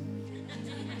 that's okay.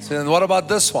 So then what about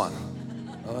this one?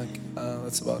 I'm like,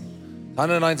 that's about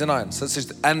 199. So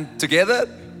she's, and together?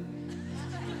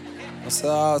 I said,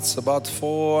 oh, it's about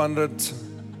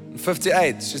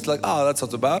 458. She's like, oh, that's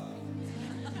not too bad.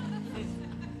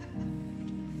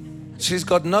 She's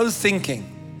got no thinking.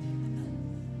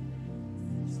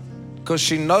 Because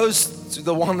she knows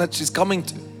the one that she's coming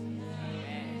to.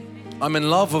 I'm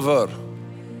in love with her.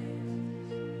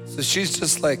 So she's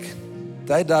just like,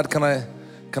 hey Dad, can I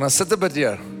sit a bit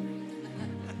here?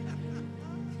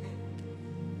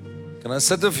 Can I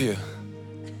sit with you?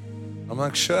 I'm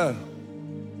like, sure.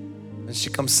 And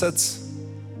she comes sits.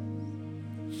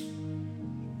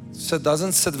 So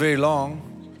doesn't sit very long.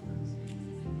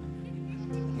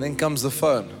 And then comes the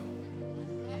phone.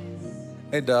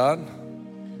 Hey Dad,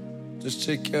 just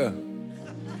check here.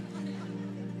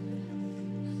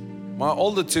 My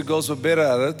older two girls were better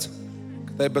at it.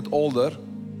 They're a bit older.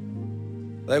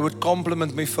 They would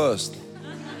compliment me first.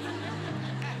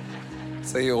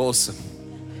 Say, you're awesome.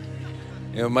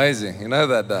 You're amazing. You know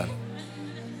that, Dad.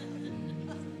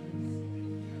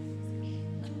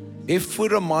 If we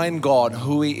remind God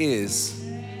who He is,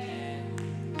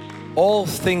 all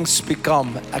things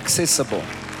become accessible.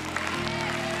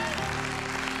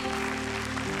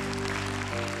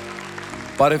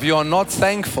 But if you are not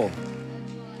thankful,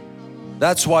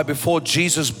 that's why before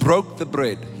Jesus broke the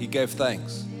bread, He gave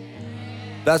thanks.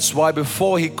 That's why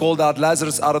before He called out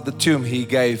Lazarus out of the tomb, He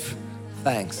gave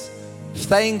thanks.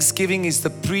 Thanksgiving is the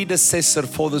predecessor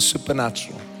for the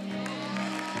supernatural.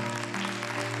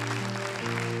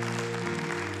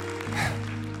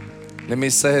 Let me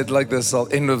say it like this, I'll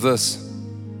end with this.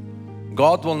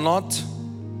 God will not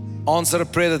answer a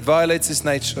prayer that violates His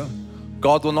nature.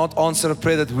 God will not answer a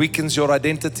prayer that weakens your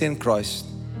identity in Christ.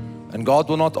 And God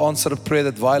will not answer a prayer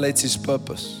that violates His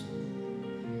purpose.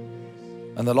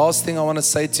 And the last thing I want to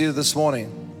say to you this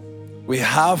morning, we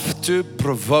have to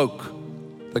provoke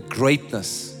the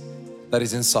greatness that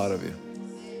is inside of you.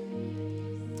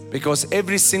 Because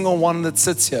every single one that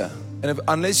sits here, and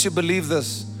unless you believe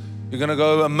this, you're going to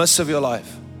go amiss of your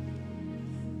life.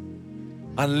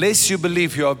 Unless you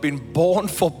believe you have been born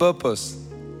for purpose,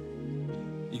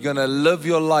 you're going to live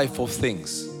your life of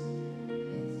things.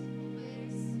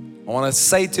 I want to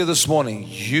say to you this morning,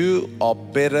 you are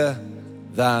better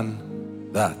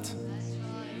than that.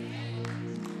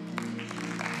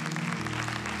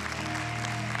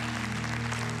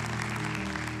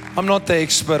 I'm not the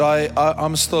expert,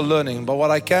 I'm still learning, but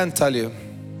what I can tell you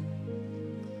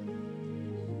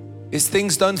is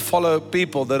things don't follow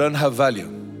people that don't have value.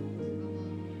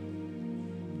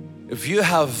 If you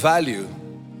have value,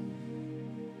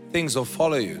 things will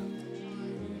follow you.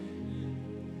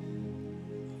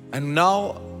 And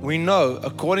now we know,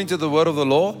 according to the word of the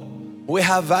Lord, we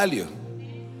have value.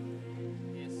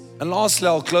 And lastly,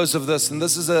 I'll close with this, and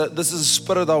this is a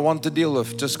spirit I want to deal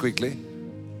with just quickly.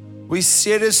 We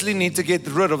seriously need to get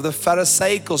rid of the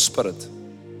Pharisaical spirit.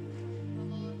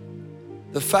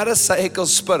 The Pharisaical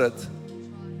spirit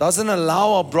doesn't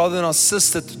allow our brother and our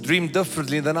sister to dream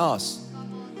differently than us.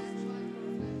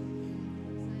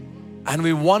 And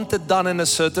we want it done in a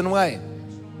certain way.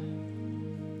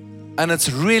 And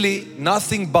it's really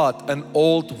nothing but an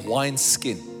old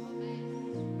wineskin.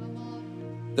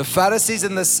 The Pharisees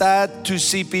and the sad to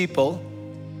see people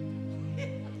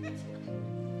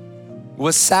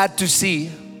were sad to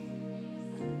see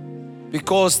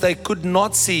because they could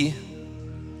not see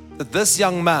that this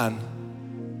young man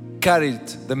carried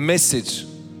the message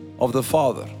of the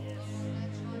Father.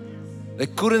 They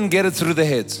couldn't get it through their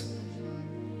heads.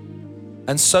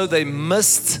 And so they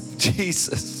missed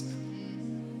Jesus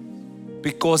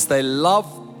because they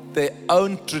loved their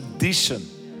own tradition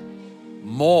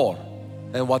more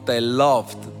than what they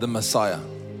loved the Messiah.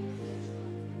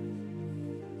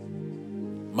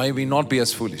 May we not be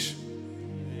as foolish.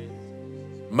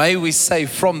 May we say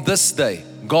from this day,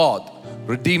 God,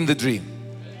 redeem the dream.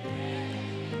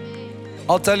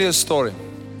 I'll tell you a story.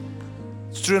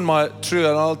 It's true and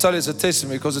I'll tell you it's a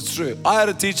testimony because it's true. I had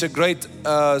a teacher, grade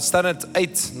standard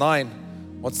 8, 9.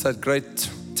 What's that? Grade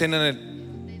 10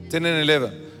 and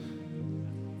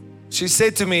 11. She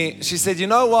said to me, she said, you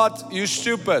know what? You're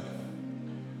stupid.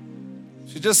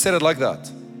 She just said it like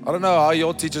that. I don't know how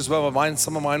your teachers were, but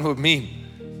some of mine were mean.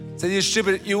 said, "You're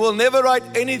stupid. You will never write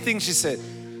anything," she said.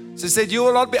 She said, "You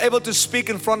will not be able to speak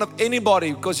in front of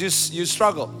anybody because you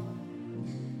struggle."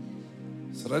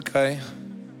 I said, "Okay."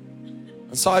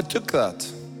 And so I took that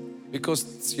because,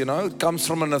 it comes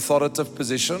from an authoritative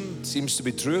position. It seems to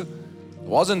be true. I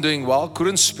wasn't doing well,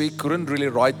 couldn't speak, couldn't really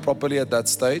write properly at that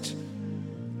stage.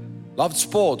 Loved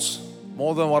sports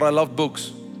more than what I loved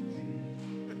books.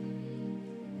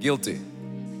 Guilty.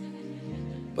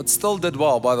 But still did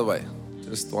well, by the way.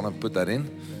 Just want to put that in.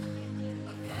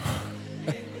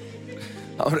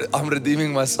 I'm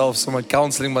redeeming myself, so I'm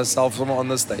counseling myself on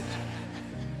the stage.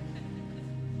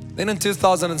 Then in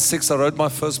 2006, I wrote my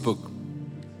first book.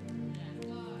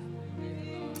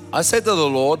 I said to the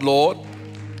Lord, "Lord,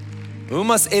 who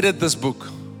must edit this book?"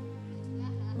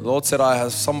 The Lord said, "I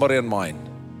have somebody in mind.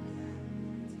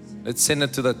 Let's send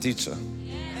it to that teacher."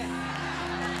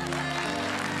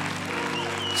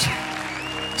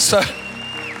 So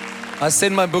I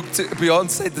sent my book to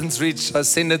Beyond Satan's Reach. I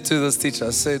sent it to this teacher.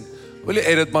 I said, "Will you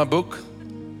edit my book?"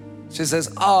 She says,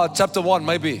 "Chapter 1,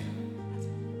 maybe."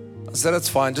 I said, "That's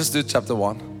fine, just do chapter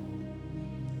 1.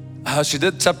 She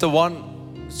did chapter 1.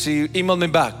 She emailed me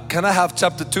back, "Can I have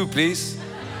chapter 2, please?"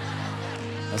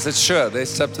 I said, "Sure,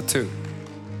 there's chapter 2.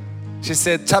 She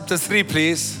said, "Chapter 3,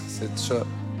 please." I said, "Sure."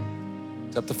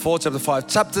 Chapter 4, chapter 5.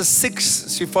 Chapter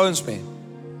 6, she phones me.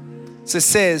 She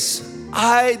says,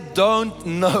 "I don't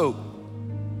know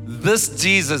this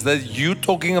Jesus that you're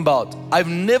talking about. I've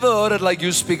never heard it like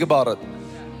you speak about it.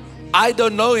 I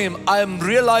don't know him. I'm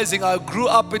realizing I grew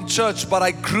up in church, but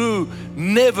I grew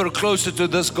never closer to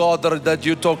this God that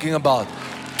you're talking about.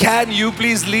 Can you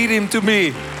please lead him to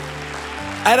me?"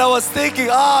 And I was thinking,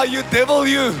 you devil,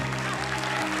 you.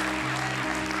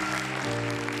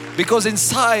 Because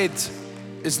inside,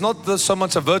 it's not so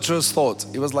much a virtuous thought.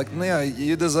 It was like, "Yeah,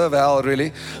 you deserve hell,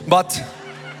 really." But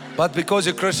because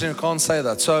you're Christian, you can't say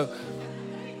that. So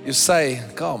you say,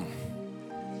 "Come."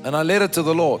 And I led it to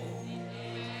the Lord.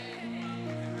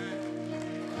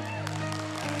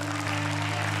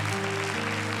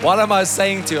 What am I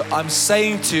saying to you? I'm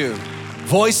saying to you,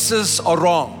 voices are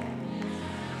wrong.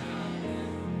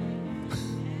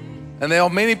 And there are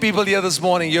many people here this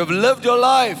morning, you have lived your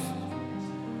life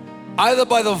either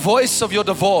by the voice of your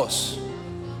divorce,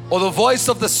 or the voice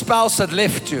of the spouse that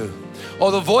left you,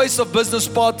 or the voice of business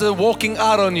partner walking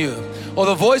out on you, or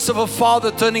the voice of a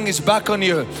father turning his back on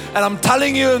you. And I'm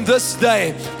telling you in this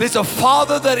day, there's a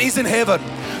Father that is in heaven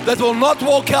that will not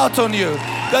walk out on you,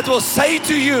 that will say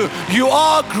to you, "You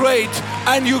are great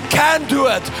and you can do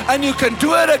it, and you can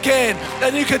do it again,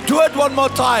 and you can do it one more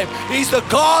time." He's the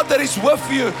God that is with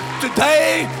you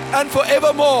today and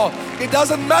forevermore. It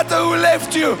doesn't matter who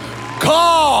left you.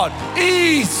 God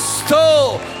is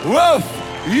still with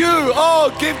you.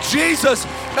 Oh, give Jesus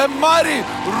a mighty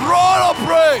roar of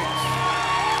praise.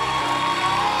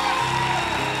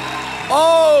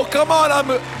 Oh, come on.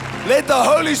 Let the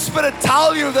Holy Spirit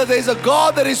tell you that there's a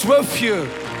God that is with you.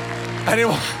 And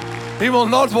He will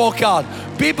not walk out.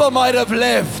 People might have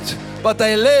left, but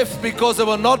they left because they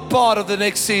were not part of the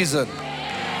next season.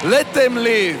 Let them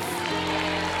leave.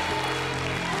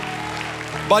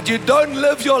 But you don't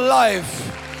live your life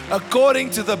according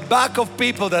to the back of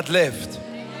people that left.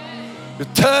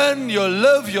 You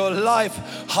live your life.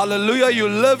 Hallelujah, you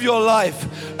live your life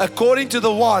according to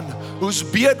the one whose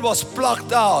beard was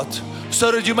plucked out so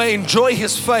that you may enjoy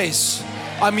his face.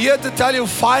 I'm here to tell you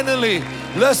finally,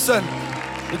 listen,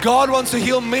 God wants to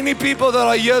heal many people that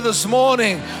are here this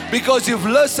morning because you've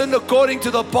listened according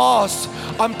to the past.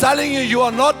 I'm telling you, you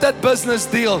are not that business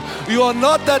deal. You are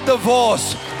not that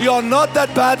divorce. You are not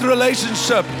that bad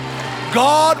relationship.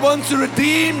 God wants to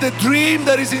redeem the dream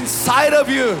that is inside of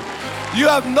you. You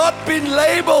have not been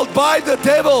labeled by the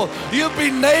devil. You've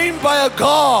been named by a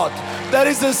God that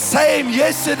is the same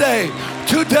yesterday,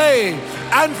 today,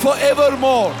 and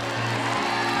forevermore.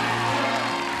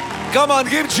 Come on,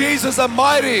 give Jesus a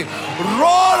mighty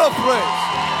roar of praise.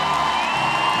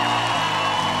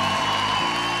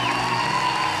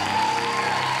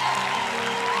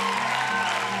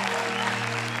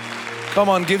 Come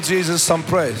on, give Jesus some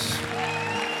praise.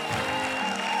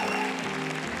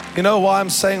 You know why I'm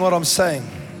saying what I'm saying?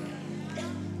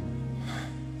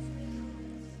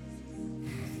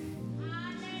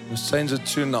 Let's change the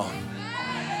tune now.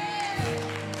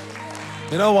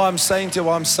 You know why I'm saying to you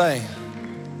what I'm saying?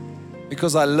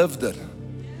 Because I lived it.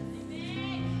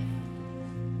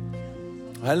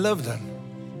 I lived it.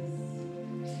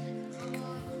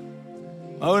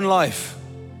 My own life.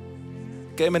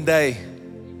 Came a day.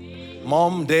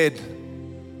 Mom dead.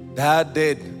 Dad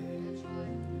dead.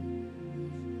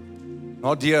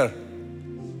 Not here.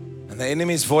 And the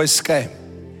enemy's voice came.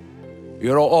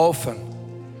 You're an orphan.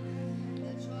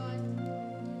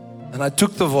 And I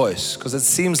took the voice because it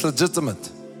seems legitimate.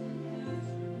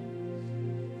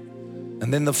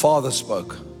 And then the Father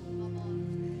spoke.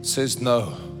 Says,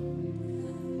 no.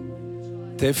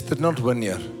 Death did not win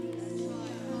here.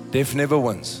 Death never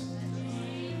wins.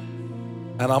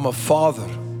 And I'm a father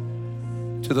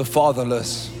to the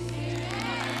fatherless.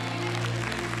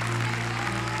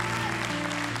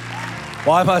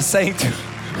 Why am I saying to you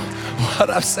what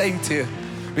I'm saying to you?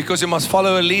 Because you must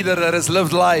follow a leader that has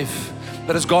lived life,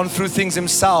 that has gone through things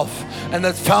himself, and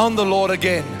that found the Lord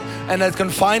again, and that can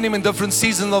find Him in different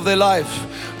seasons of their life.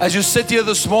 As you sit here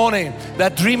this morning,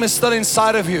 that dream is still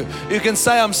inside of you. You can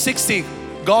say, I'm 60.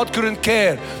 God couldn't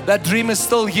care. That dream is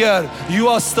still here. You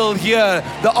are still here.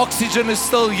 The oxygen is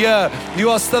still here.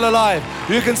 You are still alive.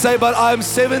 You can say, but I'm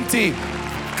 70.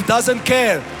 Doesn't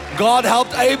care. God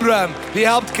helped Abraham. He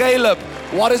helped Caleb.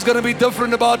 What is going to be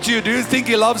different about you? Do you think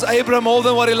He loves Abraham more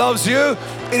than what He loves you?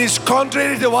 It is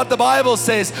contrary to what the Bible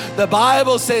says. The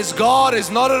Bible says God is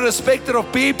not a respecter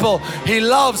of people. He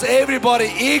loves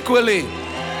everybody equally.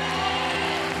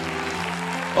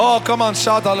 Oh, come on,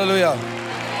 shout hallelujah.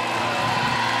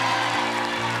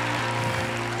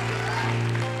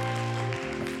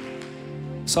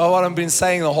 So what I've been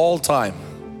saying the whole time,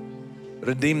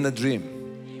 redeem the dream.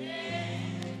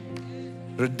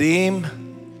 Redeem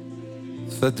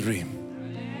the dream.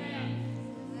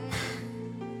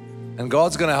 And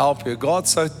God's going to help you. God's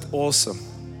so awesome.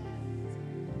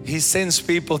 He sends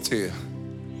people to you.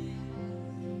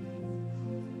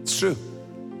 It's true.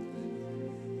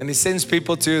 And He sends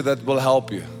people to you that will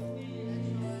help you.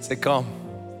 Say, come.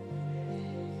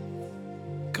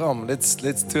 Come, let's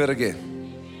do it again.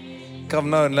 Come,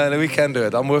 no, we can do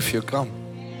it. I'm with you, come.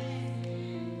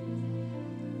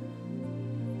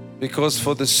 Because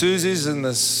for the Susies and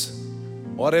this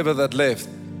whatever that left,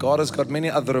 God has got many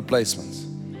other replacements.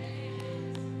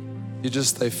 You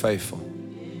just stay faithful.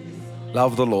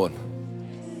 Love the Lord.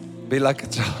 Be like a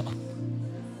child.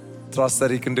 Trust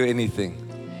that He can do anything.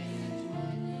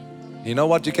 You know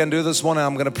what you can do this morning?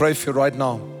 I'm going to pray for you right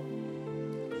now.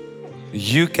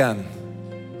 You can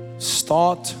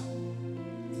start to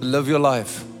live your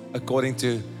life according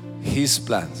to His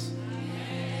plans.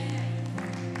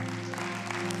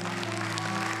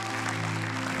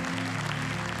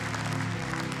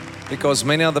 Because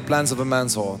many are the plans of a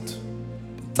man's heart.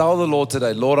 Tell the Lord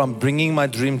today, Lord, I'm bringing my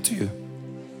dream to you.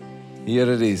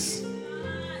 Here it is.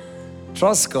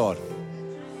 Trust God.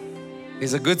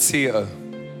 He's a good CEO.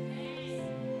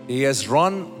 He has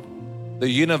run the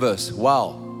universe.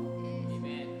 Wow.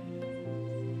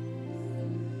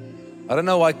 I don't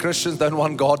know why Christians don't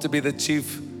want God to be the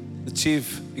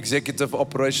chief executive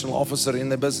operational officer in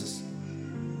their business.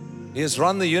 He has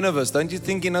run the universe. Don't you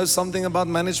think He knows something about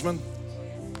management?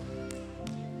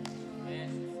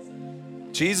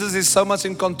 Jesus is so much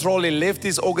in control. He left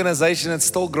His organization and it's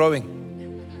still growing.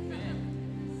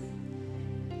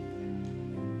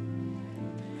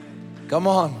 Come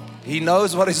on. He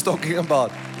knows what He's talking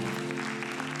about.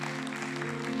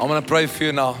 I'm going to pray for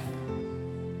you now.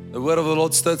 The word of the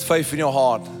Lord stirs faith in your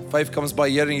heart. Faith comes by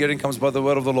hearing, hearing comes by the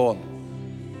word of the Lord.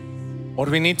 What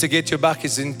we need to get you back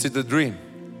is into the dream.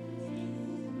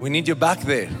 We need you back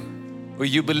there where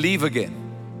you believe again.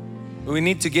 We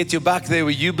need to get you back there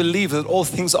where you believe that all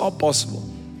things are possible.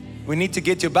 We need to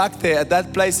get you back there at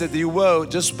that place that you were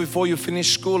just before you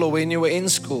finished school or when you were in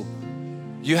school.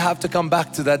 You have to come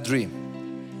back to that dream.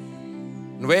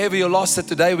 And wherever you lost it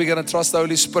today, we're going to trust the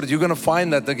Holy Spirit. You're going to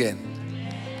find that again.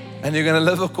 And you're going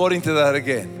to live according to that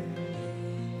again.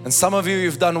 And some of you,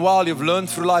 you've done well. You've learned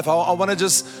through life. I want to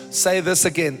just say this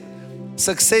again.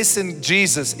 Success in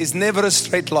Jesus is never a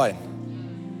straight line.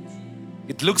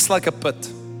 It looks like a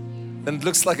pit. Then it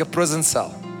looks like a prison cell.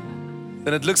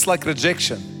 Then it looks like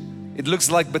rejection. It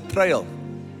looks like betrayal.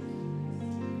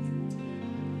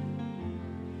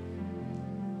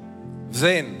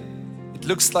 Then it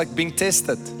looks like being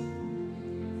tested.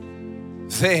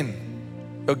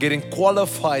 Then you're getting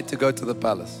qualified to go to the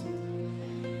palace.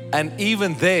 And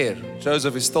even there,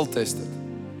 Joseph is still tested.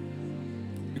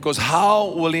 Because how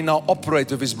will he now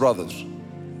operate with his brothers?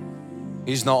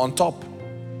 He's now on top.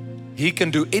 He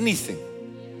can do anything.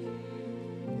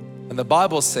 And the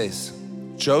Bible says,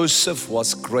 Joseph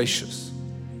was gracious.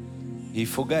 He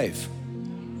forgave.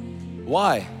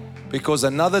 Why? Because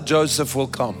another Joseph will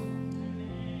come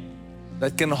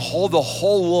that can hold the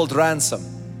whole world ransom.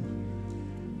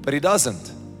 But he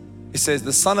doesn't. He says,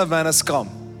 the Son of Man has come,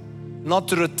 not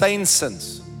to retain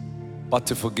sins, but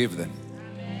to forgive them.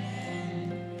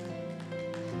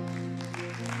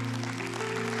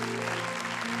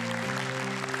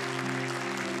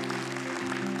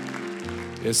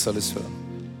 Yes, Holy Spirit.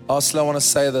 Lastly, I want to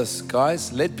say this.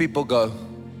 Guys, let people go.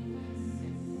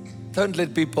 Don't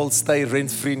let people stay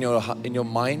rent-free in your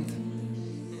mind.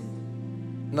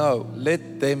 No,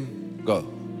 let them go.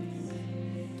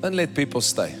 Don't let people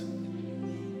stay.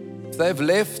 If they've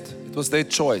left, it was their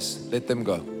choice. Let them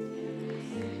go.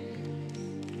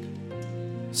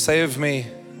 Say with me,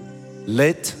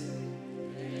 let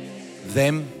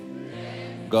them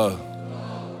go.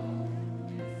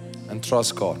 And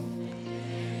trust God.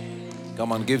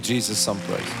 Come on, give Jesus some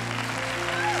praise.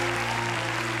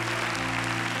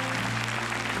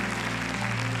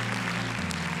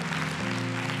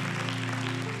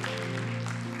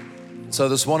 So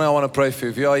this morning I want to pray for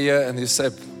you. If you are here and you say,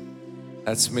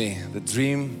 that's me, the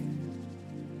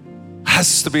dream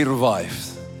has to be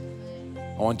revived,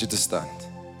 I want you to stand.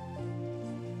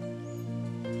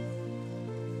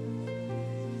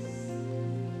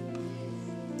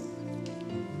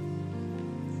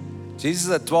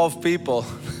 Jesus had 12 people.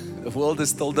 The world is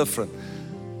still different.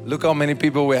 Look how many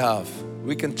people we have.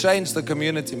 We can change the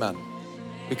community, man.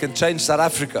 We can change South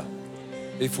Africa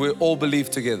if we all believe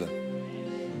together.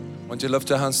 Want you to lift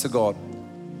your hands to God.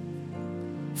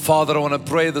 Father, I want to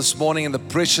pray this morning in the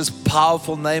precious,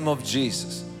 powerful name of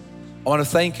Jesus. I want to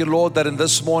thank you, Lord, that in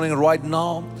this morning, right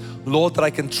now, Lord, that I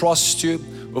can trust you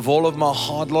with all of my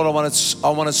heart. Lord, I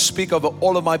want to speak over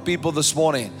all of my people this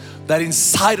morning, that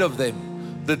inside of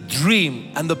them, the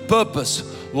dream and the purpose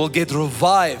will get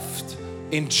revived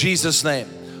in Jesus' name.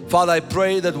 Father, I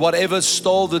pray that whatever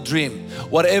stole the dream,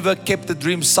 whatever kept the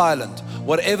dream silent,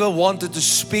 whatever wanted to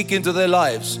speak into their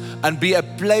lives and be a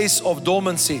place of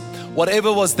dormancy,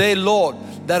 whatever was there, Lord,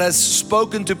 that has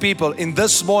spoken to people in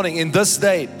this morning, in this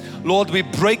day, Lord, we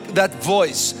break that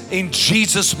voice in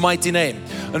Jesus' mighty name.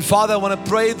 And Father, I want to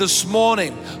pray this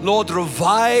morning, Lord,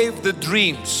 revive the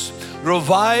dreams,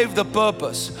 revive the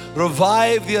purpose,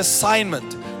 revive the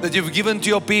assignment that you've given to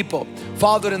your people.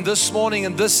 Father, in this morning,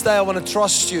 in this day, I want to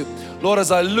trust you. Lord,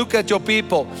 as I look at your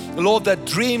people, Lord, that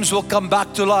dreams will come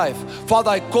back to life.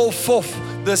 Father, I call forth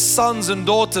the sons and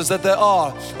daughters that they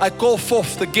are. I call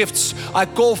forth the gifts. I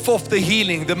call forth the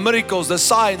healing, the miracles, the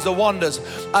signs, the wonders.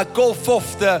 I call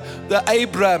forth the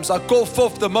Abrahams. I call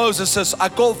forth the Moseses. I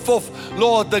call forth,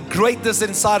 Lord, the greatness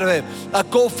inside of them. I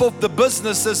call forth the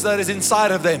businesses that is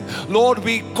inside of them. Lord,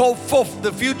 we call forth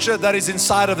the future that is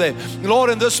inside of them.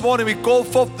 Lord, in this morning we call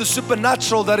forth the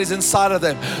supernatural that is inside of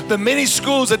them. The many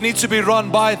schools that need to be run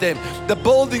by them. The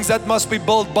buildings that must be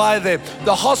built by them.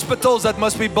 The hospitals that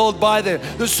must be built by them.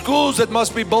 The schools that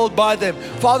must be built by them.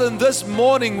 Father, in this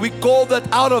morning we call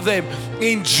that out of them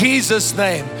in Jesus'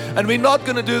 name. And we're not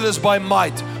going to do this by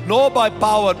might nor by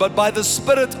power, but by the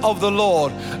Spirit of the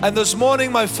Lord. And this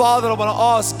morning, my Father, I want to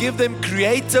ask, give them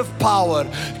creative power,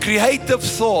 creative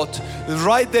thought,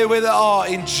 right there where they are,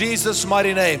 in Jesus'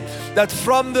 mighty name. That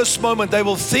from this moment, they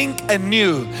will think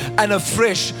anew and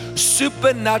afresh,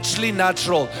 supernaturally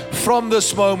natural, from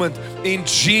this moment, in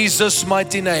Jesus'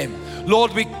 mighty name.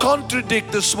 Lord, we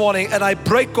contradict this morning, and I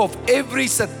break off every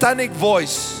satanic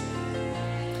voice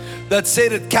that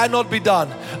said it cannot be done.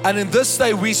 And in this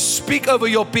day we speak over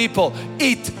your people,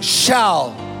 it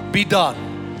shall be done.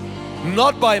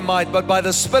 Not by might, but by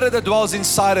the Spirit that dwells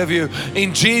inside of you,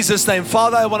 in Jesus' name.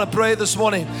 Father, I want to pray this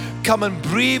morning, come and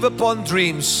breathe upon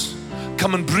dreams.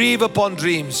 Come and breathe upon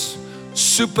dreams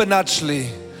supernaturally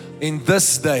in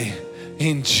this day,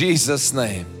 in Jesus'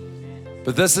 name.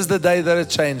 But this is the day that it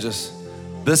changes.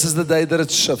 This is the day that it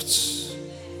shifts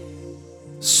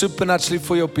supernaturally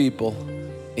for your people,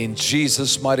 in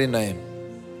Jesus' mighty name.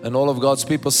 And all of God's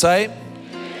people say,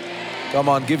 amen. Come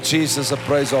on, give Jesus a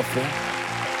praise offering.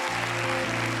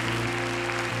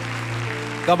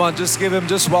 Come on, just give him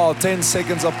 10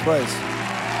 seconds of praise.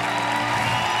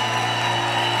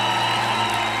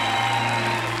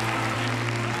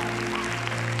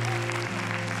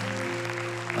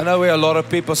 I know we're a lot of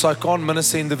people, so I can't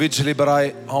minister individually, but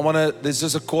I want to, there's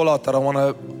just a call out that I want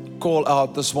to call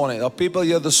out this morning. There are people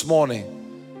here this morning.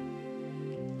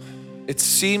 There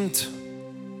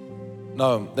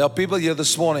are people here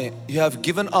this morning, you have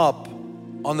given up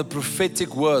on the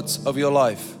prophetic words of your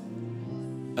life.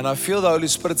 And I feel the Holy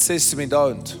Spirit says to me,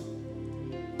 don't.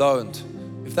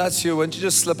 If that's you, why don't you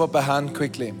just slip up a hand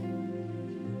quickly?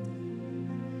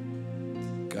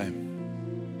 Okay.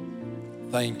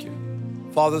 Thank you.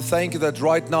 Father, thank you that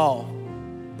right now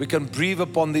we can breathe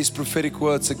upon these prophetic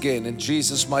words again in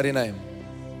Jesus' mighty name.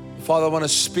 Father, I want to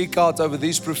speak out over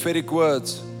these prophetic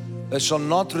words. They shall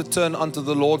not return unto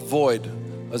the Lord void,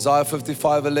 Isaiah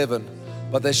 55:11,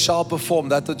 but they shall perform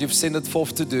that you've sent it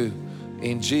forth to do,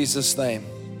 in Jesus' name.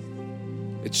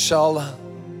 It shall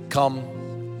come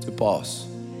to pass.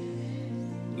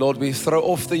 Lord, we throw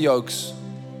off the yokes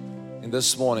in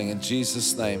this morning, in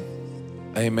Jesus' name.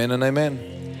 Amen and amen.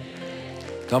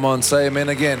 Come on, say amen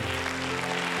again.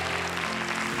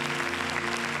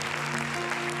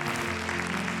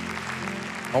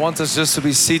 I want us just to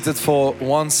be seated for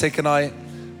 1 second. I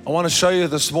want to show you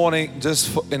this morning,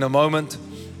 in a moment.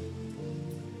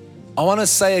 I want to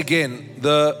say again,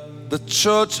 the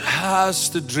church has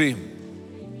to dream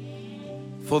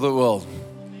for the world.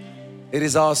 It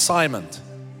is our assignment.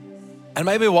 And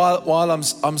maybe while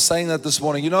I'm saying that this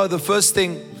morning, you know, the first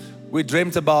thing we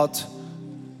dreamt about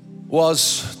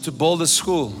was to build a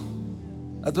school.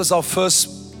 That was our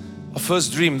first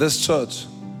dream, this church.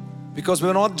 Because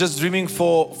we're not just dreaming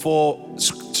for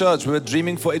church, we were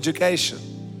dreaming for education.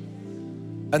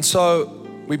 And so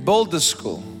we built the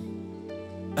school.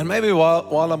 And maybe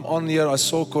while I'm on here, I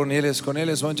saw Cornelius.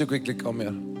 Cornelius, won't you quickly come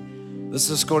here? This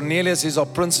is Cornelius, he's our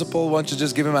principal. Won't you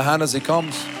just give him a hand as he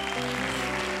comes?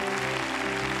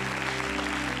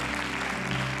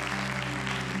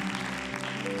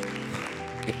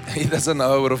 He doesn't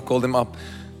know, I would have called him up.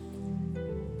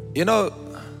 You know,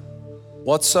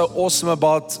 what's so awesome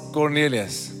about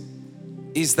Cornelius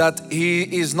is that he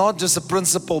is not just a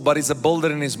principal, but he's a builder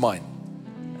in his mind.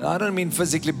 And I don't mean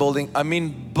physically building, I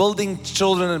mean building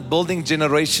children and building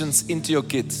generations into your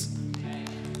kids.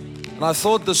 And I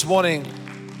thought this morning,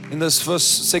 in this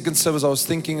second service, I was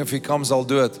thinking if he comes, I'll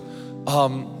do it.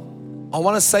 I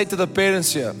want to say to the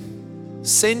parents here,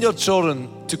 send your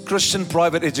children to Christian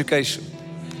private education.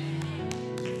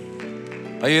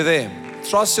 Are you there?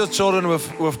 Trust your children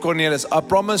with Cornelius. I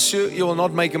promise you, you will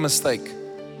not make a mistake.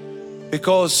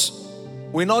 Because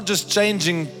we're not just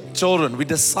changing children, we're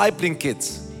discipling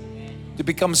kids to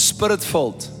become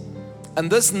spirit-filled. And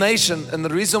this nation, and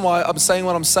the reason why I'm saying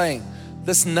what I'm saying,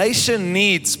 this nation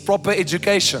needs proper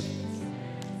education.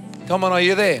 Come on, are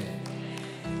you there?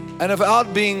 And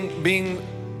without being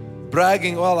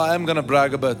bragging, well, I am going to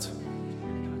brag a bit.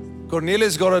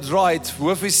 Cornelius got it right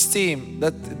with his team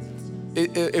that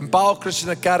Empower Christian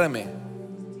Academy,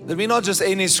 that we're not just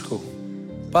any school,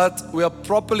 but we are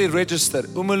properly registered.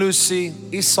 Umalusi,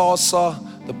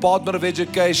 ISASA, Department of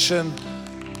Education,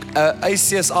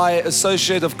 ACSI,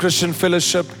 Associate of Christian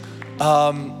Fellowship,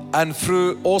 and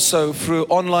through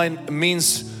online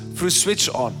means, through Switch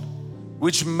On,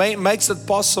 which makes it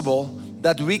possible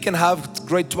that we can have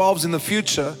grade 12s in the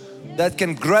future that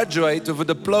can graduate with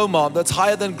a diploma that's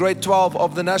higher than grade 12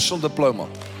 of the national diploma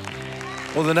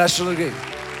or the national degree.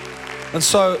 And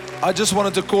so I just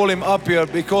wanted to call him up here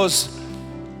because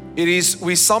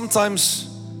we sometimes,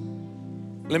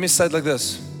 let me say it like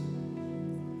this.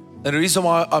 And the reason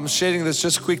why I'm sharing this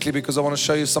just quickly, because I want to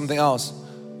show you something else.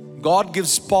 God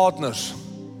gives partners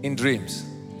in dreams.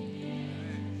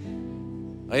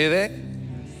 Are you there?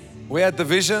 We had the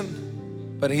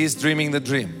vision, but He's dreaming the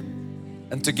dream.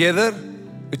 And together,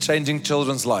 we're changing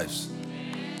children's lives.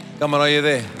 Come on, are you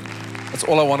there? That's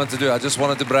all I wanted to do. I just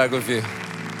wanted to brag with you.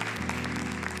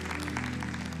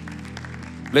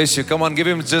 Bless you. Come on, give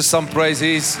Him just some praise.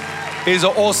 He's an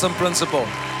awesome principal.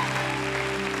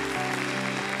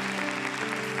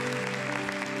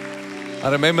 I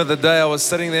remember the day I was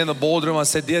sitting there in the boardroom. I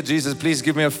said, "Dear Jesus, please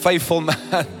give me a faithful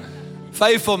man."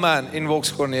 Faithful man. In walks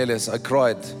Cornelius. I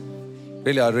cried.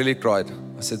 I really cried.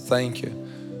 I said, "Thank you."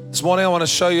 This morning I want to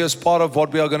show you, as part of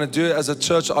what we are going to do as a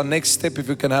church, our next step. If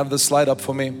you can have the slide up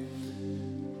for me.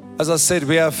 As I said,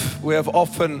 we have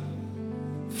often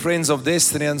friends of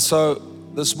destiny, and so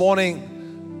this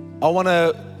morning I want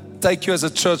to take you as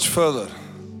a church further,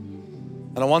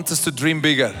 and I want us to dream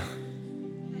bigger.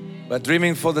 But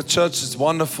dreaming for the church is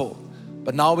wonderful,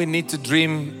 but now we need to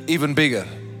dream even bigger,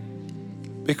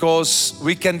 because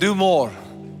we can do more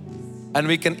and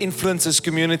we can influence this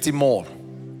community more.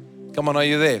 Come on, are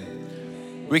you there?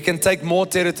 We can take more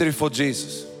territory for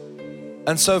Jesus.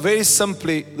 And so very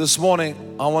simply this morning,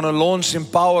 I want to launch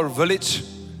Empower Village.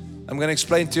 I'm going to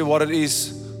explain to you what it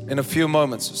is in a few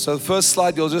moments. So the first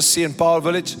slide, you'll just see Empower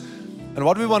Village. And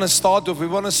what we want to start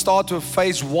with,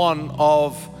 phase 1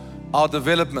 of our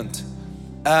development.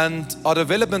 And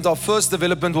our first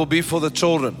development will be for the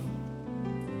children.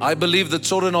 I believe the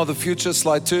children are the future.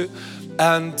 Slide 2.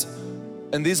 And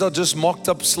these are just mocked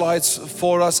up slides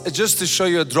for us, just to show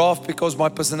you a draft, because my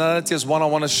personality is one, I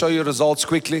want to show you results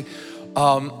quickly,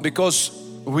 because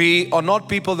we are not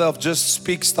people that just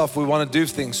speak stuff, we want to do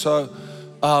things. So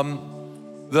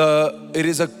it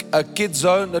is a kid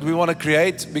zone that we want to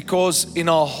create, because in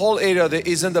our whole area there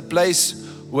isn't a place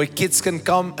where kids can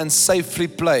come and safely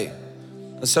play.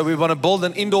 And so we want to build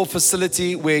an indoor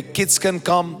facility where kids can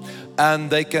come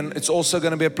and it's also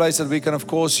going to be a place that we can of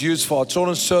course use for our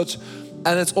children's church.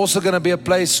 And it's also going to be a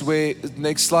place where,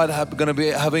 next slide, going to be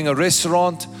having a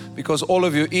restaurant, because all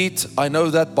of you eat. I know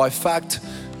that by fact.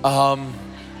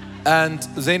 And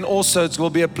then also it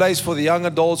will be a place for the young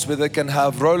adults where they can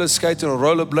have roller skating or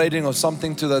rollerblading or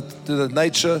something to that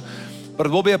nature. But it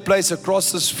will be a place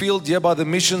across this field here by the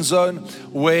mission zone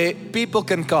where people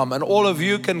can come and all of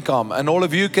you can come and all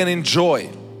of you can enjoy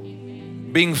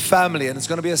being family. And it's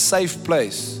going to be a safe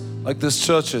place like this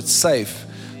church. It's safe.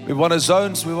 We want to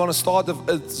start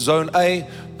at zone A.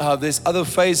 There's other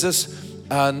phases.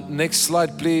 And next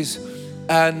slide, please.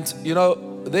 And you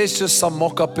know, there's just some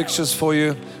mock-up pictures for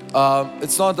you.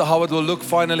 It's not how it will look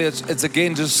finally. It's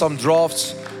again just some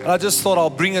drafts. And I just thought I'll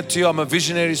bring it to you. I'm a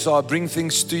visionary, so I'll bring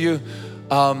things to you.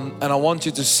 And I want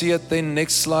you to see it. Then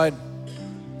next slide.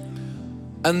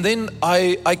 And then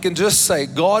I can just say,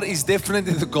 God is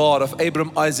definitely the God of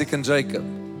Abraham, Isaac, and Jacob.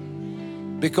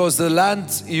 Because the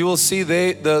land, you will see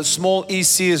there, the small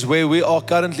EC is where we are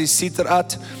currently seated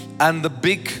at. And the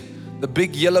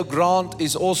big yellow ground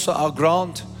is also our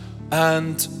ground.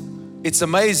 And it's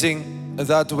amazing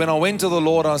that when I went to the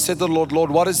Lord, I said to the Lord,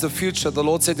 Lord, what is the future? The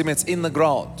Lord said to me, it's in the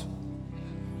ground.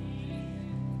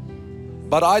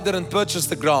 But I didn't purchase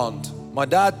the ground. My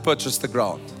dad purchased the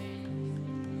ground.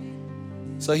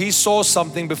 So he saw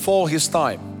something before his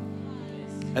time.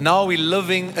 And now we're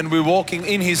living and we're walking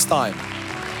in his time.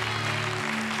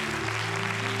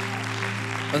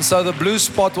 And so the blue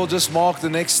spot will just mark the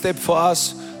next step for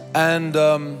us. And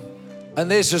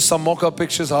there's just some mock-up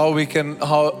pictures how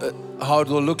it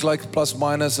will look like, plus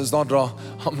minus. It's not wrong.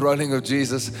 I'm rolling with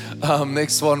Jesus.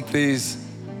 Next one, please.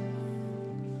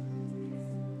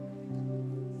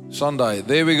 Sunday.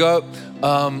 There we go.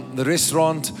 The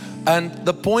restaurant. And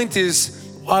the point is,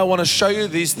 I want to show you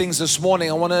these things this morning.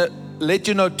 I want to let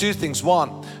you know two things.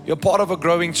 One, you're part of a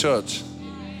growing church.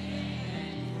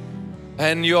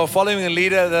 And you are following a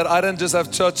leader that I don't just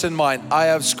have church in mind. I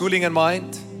have schooling in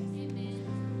mind.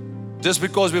 Just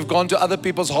because we've gone to other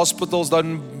people's hospitals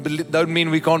don't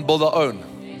mean we can't build our own.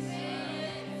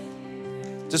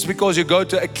 Just because you go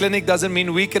to a clinic doesn't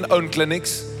mean we can own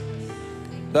clinics.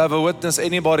 Do I have a witness?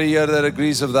 Anybody here that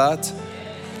agrees with that?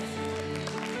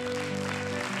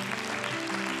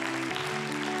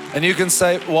 And you can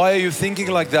say, why are you thinking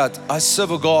like that? I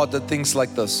serve a God that thinks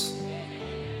like this.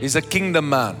 He's a kingdom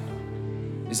man.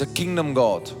 He's a kingdom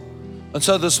God. And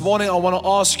so this morning I want to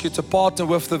ask you to partner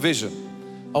with the vision.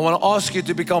 I want to ask you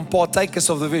to become partakers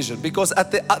of the vision, because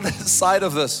at the other side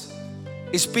of this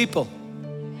is people.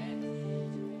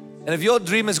 And if your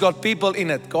dream has got people in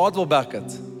it, God will back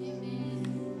it.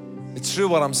 It's true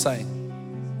what I'm saying.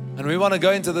 And we want to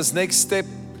go into this next step.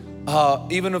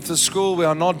 Even if the school, we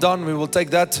are not done, we will take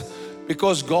that,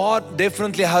 because God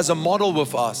definitely has a model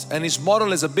with us, and His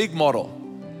model is a big model.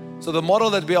 So the model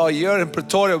that we are here in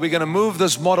Pretoria, we're going to move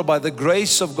this model by the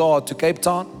grace of God to Cape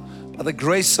Town, by the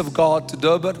grace of God to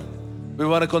Durban. We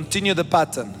want to continue the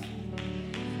pattern.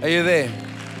 Are you there?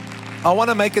 I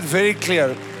want to make it very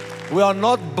clear. We are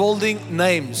not building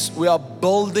names. We are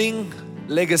building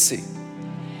legacy.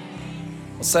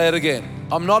 I'll say it again.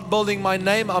 I'm not building my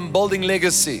name. I'm building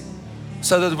legacy.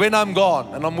 So that when I'm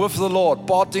gone and I'm with the Lord,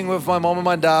 partying with my mom and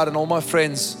my dad and all my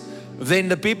friends, then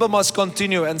the people must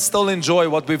continue and still enjoy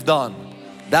what we've done.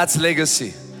 That's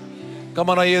legacy. Come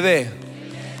on, are you there?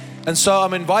 And so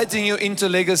I'm inviting you into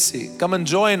legacy. Come and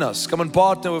join us. Come and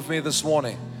partner with me this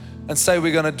morning and say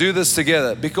we're going to do this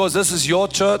together, because this is your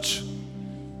church.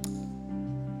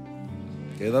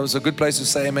 Okay, that was a good place to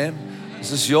say amen.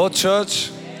 This is your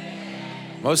church.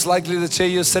 Most likely the chair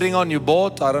you're sitting on you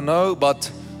bought, I don't know,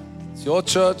 but it's your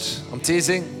church. I'm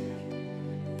teasing.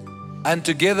 And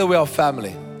together we are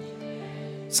family.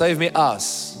 Save me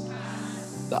us.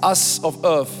 The us of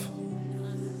earth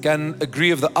can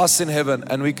agree with the us in heaven,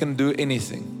 and we can do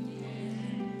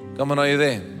anything. Come on, are you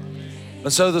there?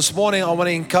 And so this morning I want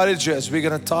to encourage you, as we're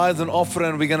going to tithe and offer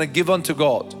and we're going to give unto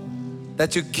God,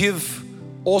 that you give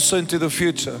also into the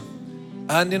future.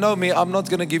 And you know me, I'm not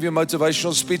going to give you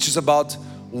motivational speeches about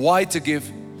why to give.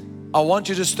 I want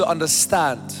you just to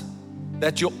understand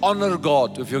that you honor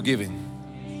God with your giving.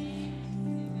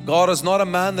 God is not a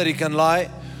man that He can lie.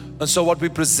 And so what we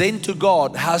present to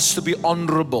God has to be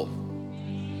honorable.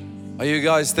 Are you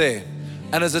guys there?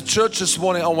 And as a church this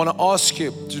morning, I want to ask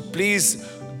you to please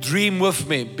dream with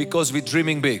me, because we're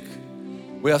dreaming big.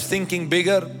 We are thinking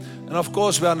bigger. And of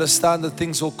course we understand that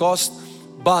things will cost.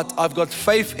 But I've got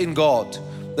faith in God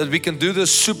that we can do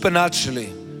this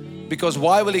supernaturally. Because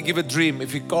why will He give a dream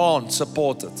if He can't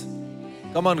support it?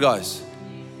 Come on, guys.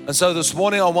 And so this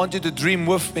morning I want you to dream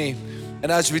with me.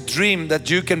 And as we dream, that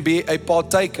you can be a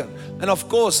partaker. And of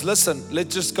course, listen,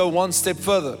 let's just go one step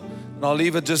further. And I'll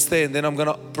leave it just there, and then I'm going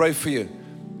to pray for you.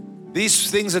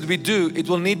 These things that we do, it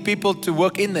will need people to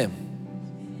work in them.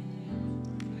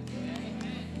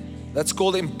 That's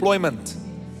called employment.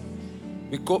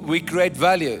 We create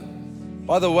value.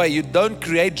 By the way, you don't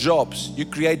create jobs, you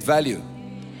create value.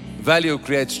 Value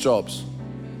creates jobs.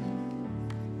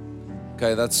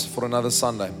 Okay, that's for another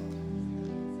Sunday.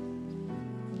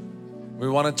 We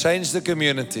want to change the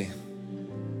community.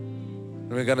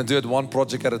 And we're going to do it one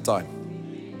project at a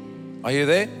time. Are you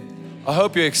there? I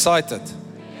hope you're excited.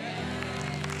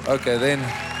 Okay, then.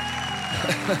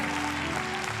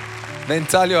 Then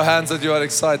tell your hands that you are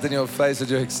excited and your face that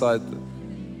you're excited.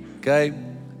 Okay?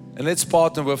 And let's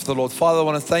partner with the Lord. Father, I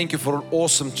want to thank you for an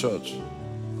awesome church.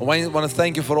 I want to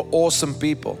thank you for awesome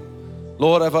people.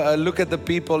 Lord, if I look at the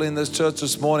people in this church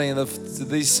this morning and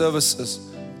these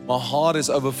services, my heart is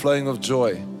overflowing with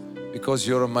joy because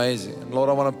you're amazing. And Lord,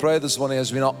 I want to pray this morning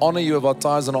as we now honor you with our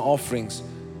tithes and our offerings,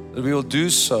 that we will do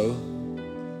so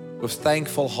with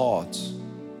thankful hearts,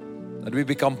 that we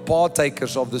become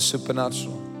partakers of the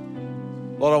supernatural.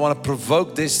 Lord, I want to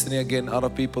provoke destiny again out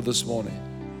of people this morning.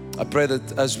 I pray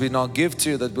that as we now give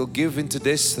to you, that we'll give into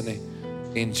destiny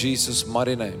in Jesus'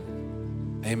 mighty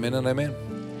name. Amen and amen.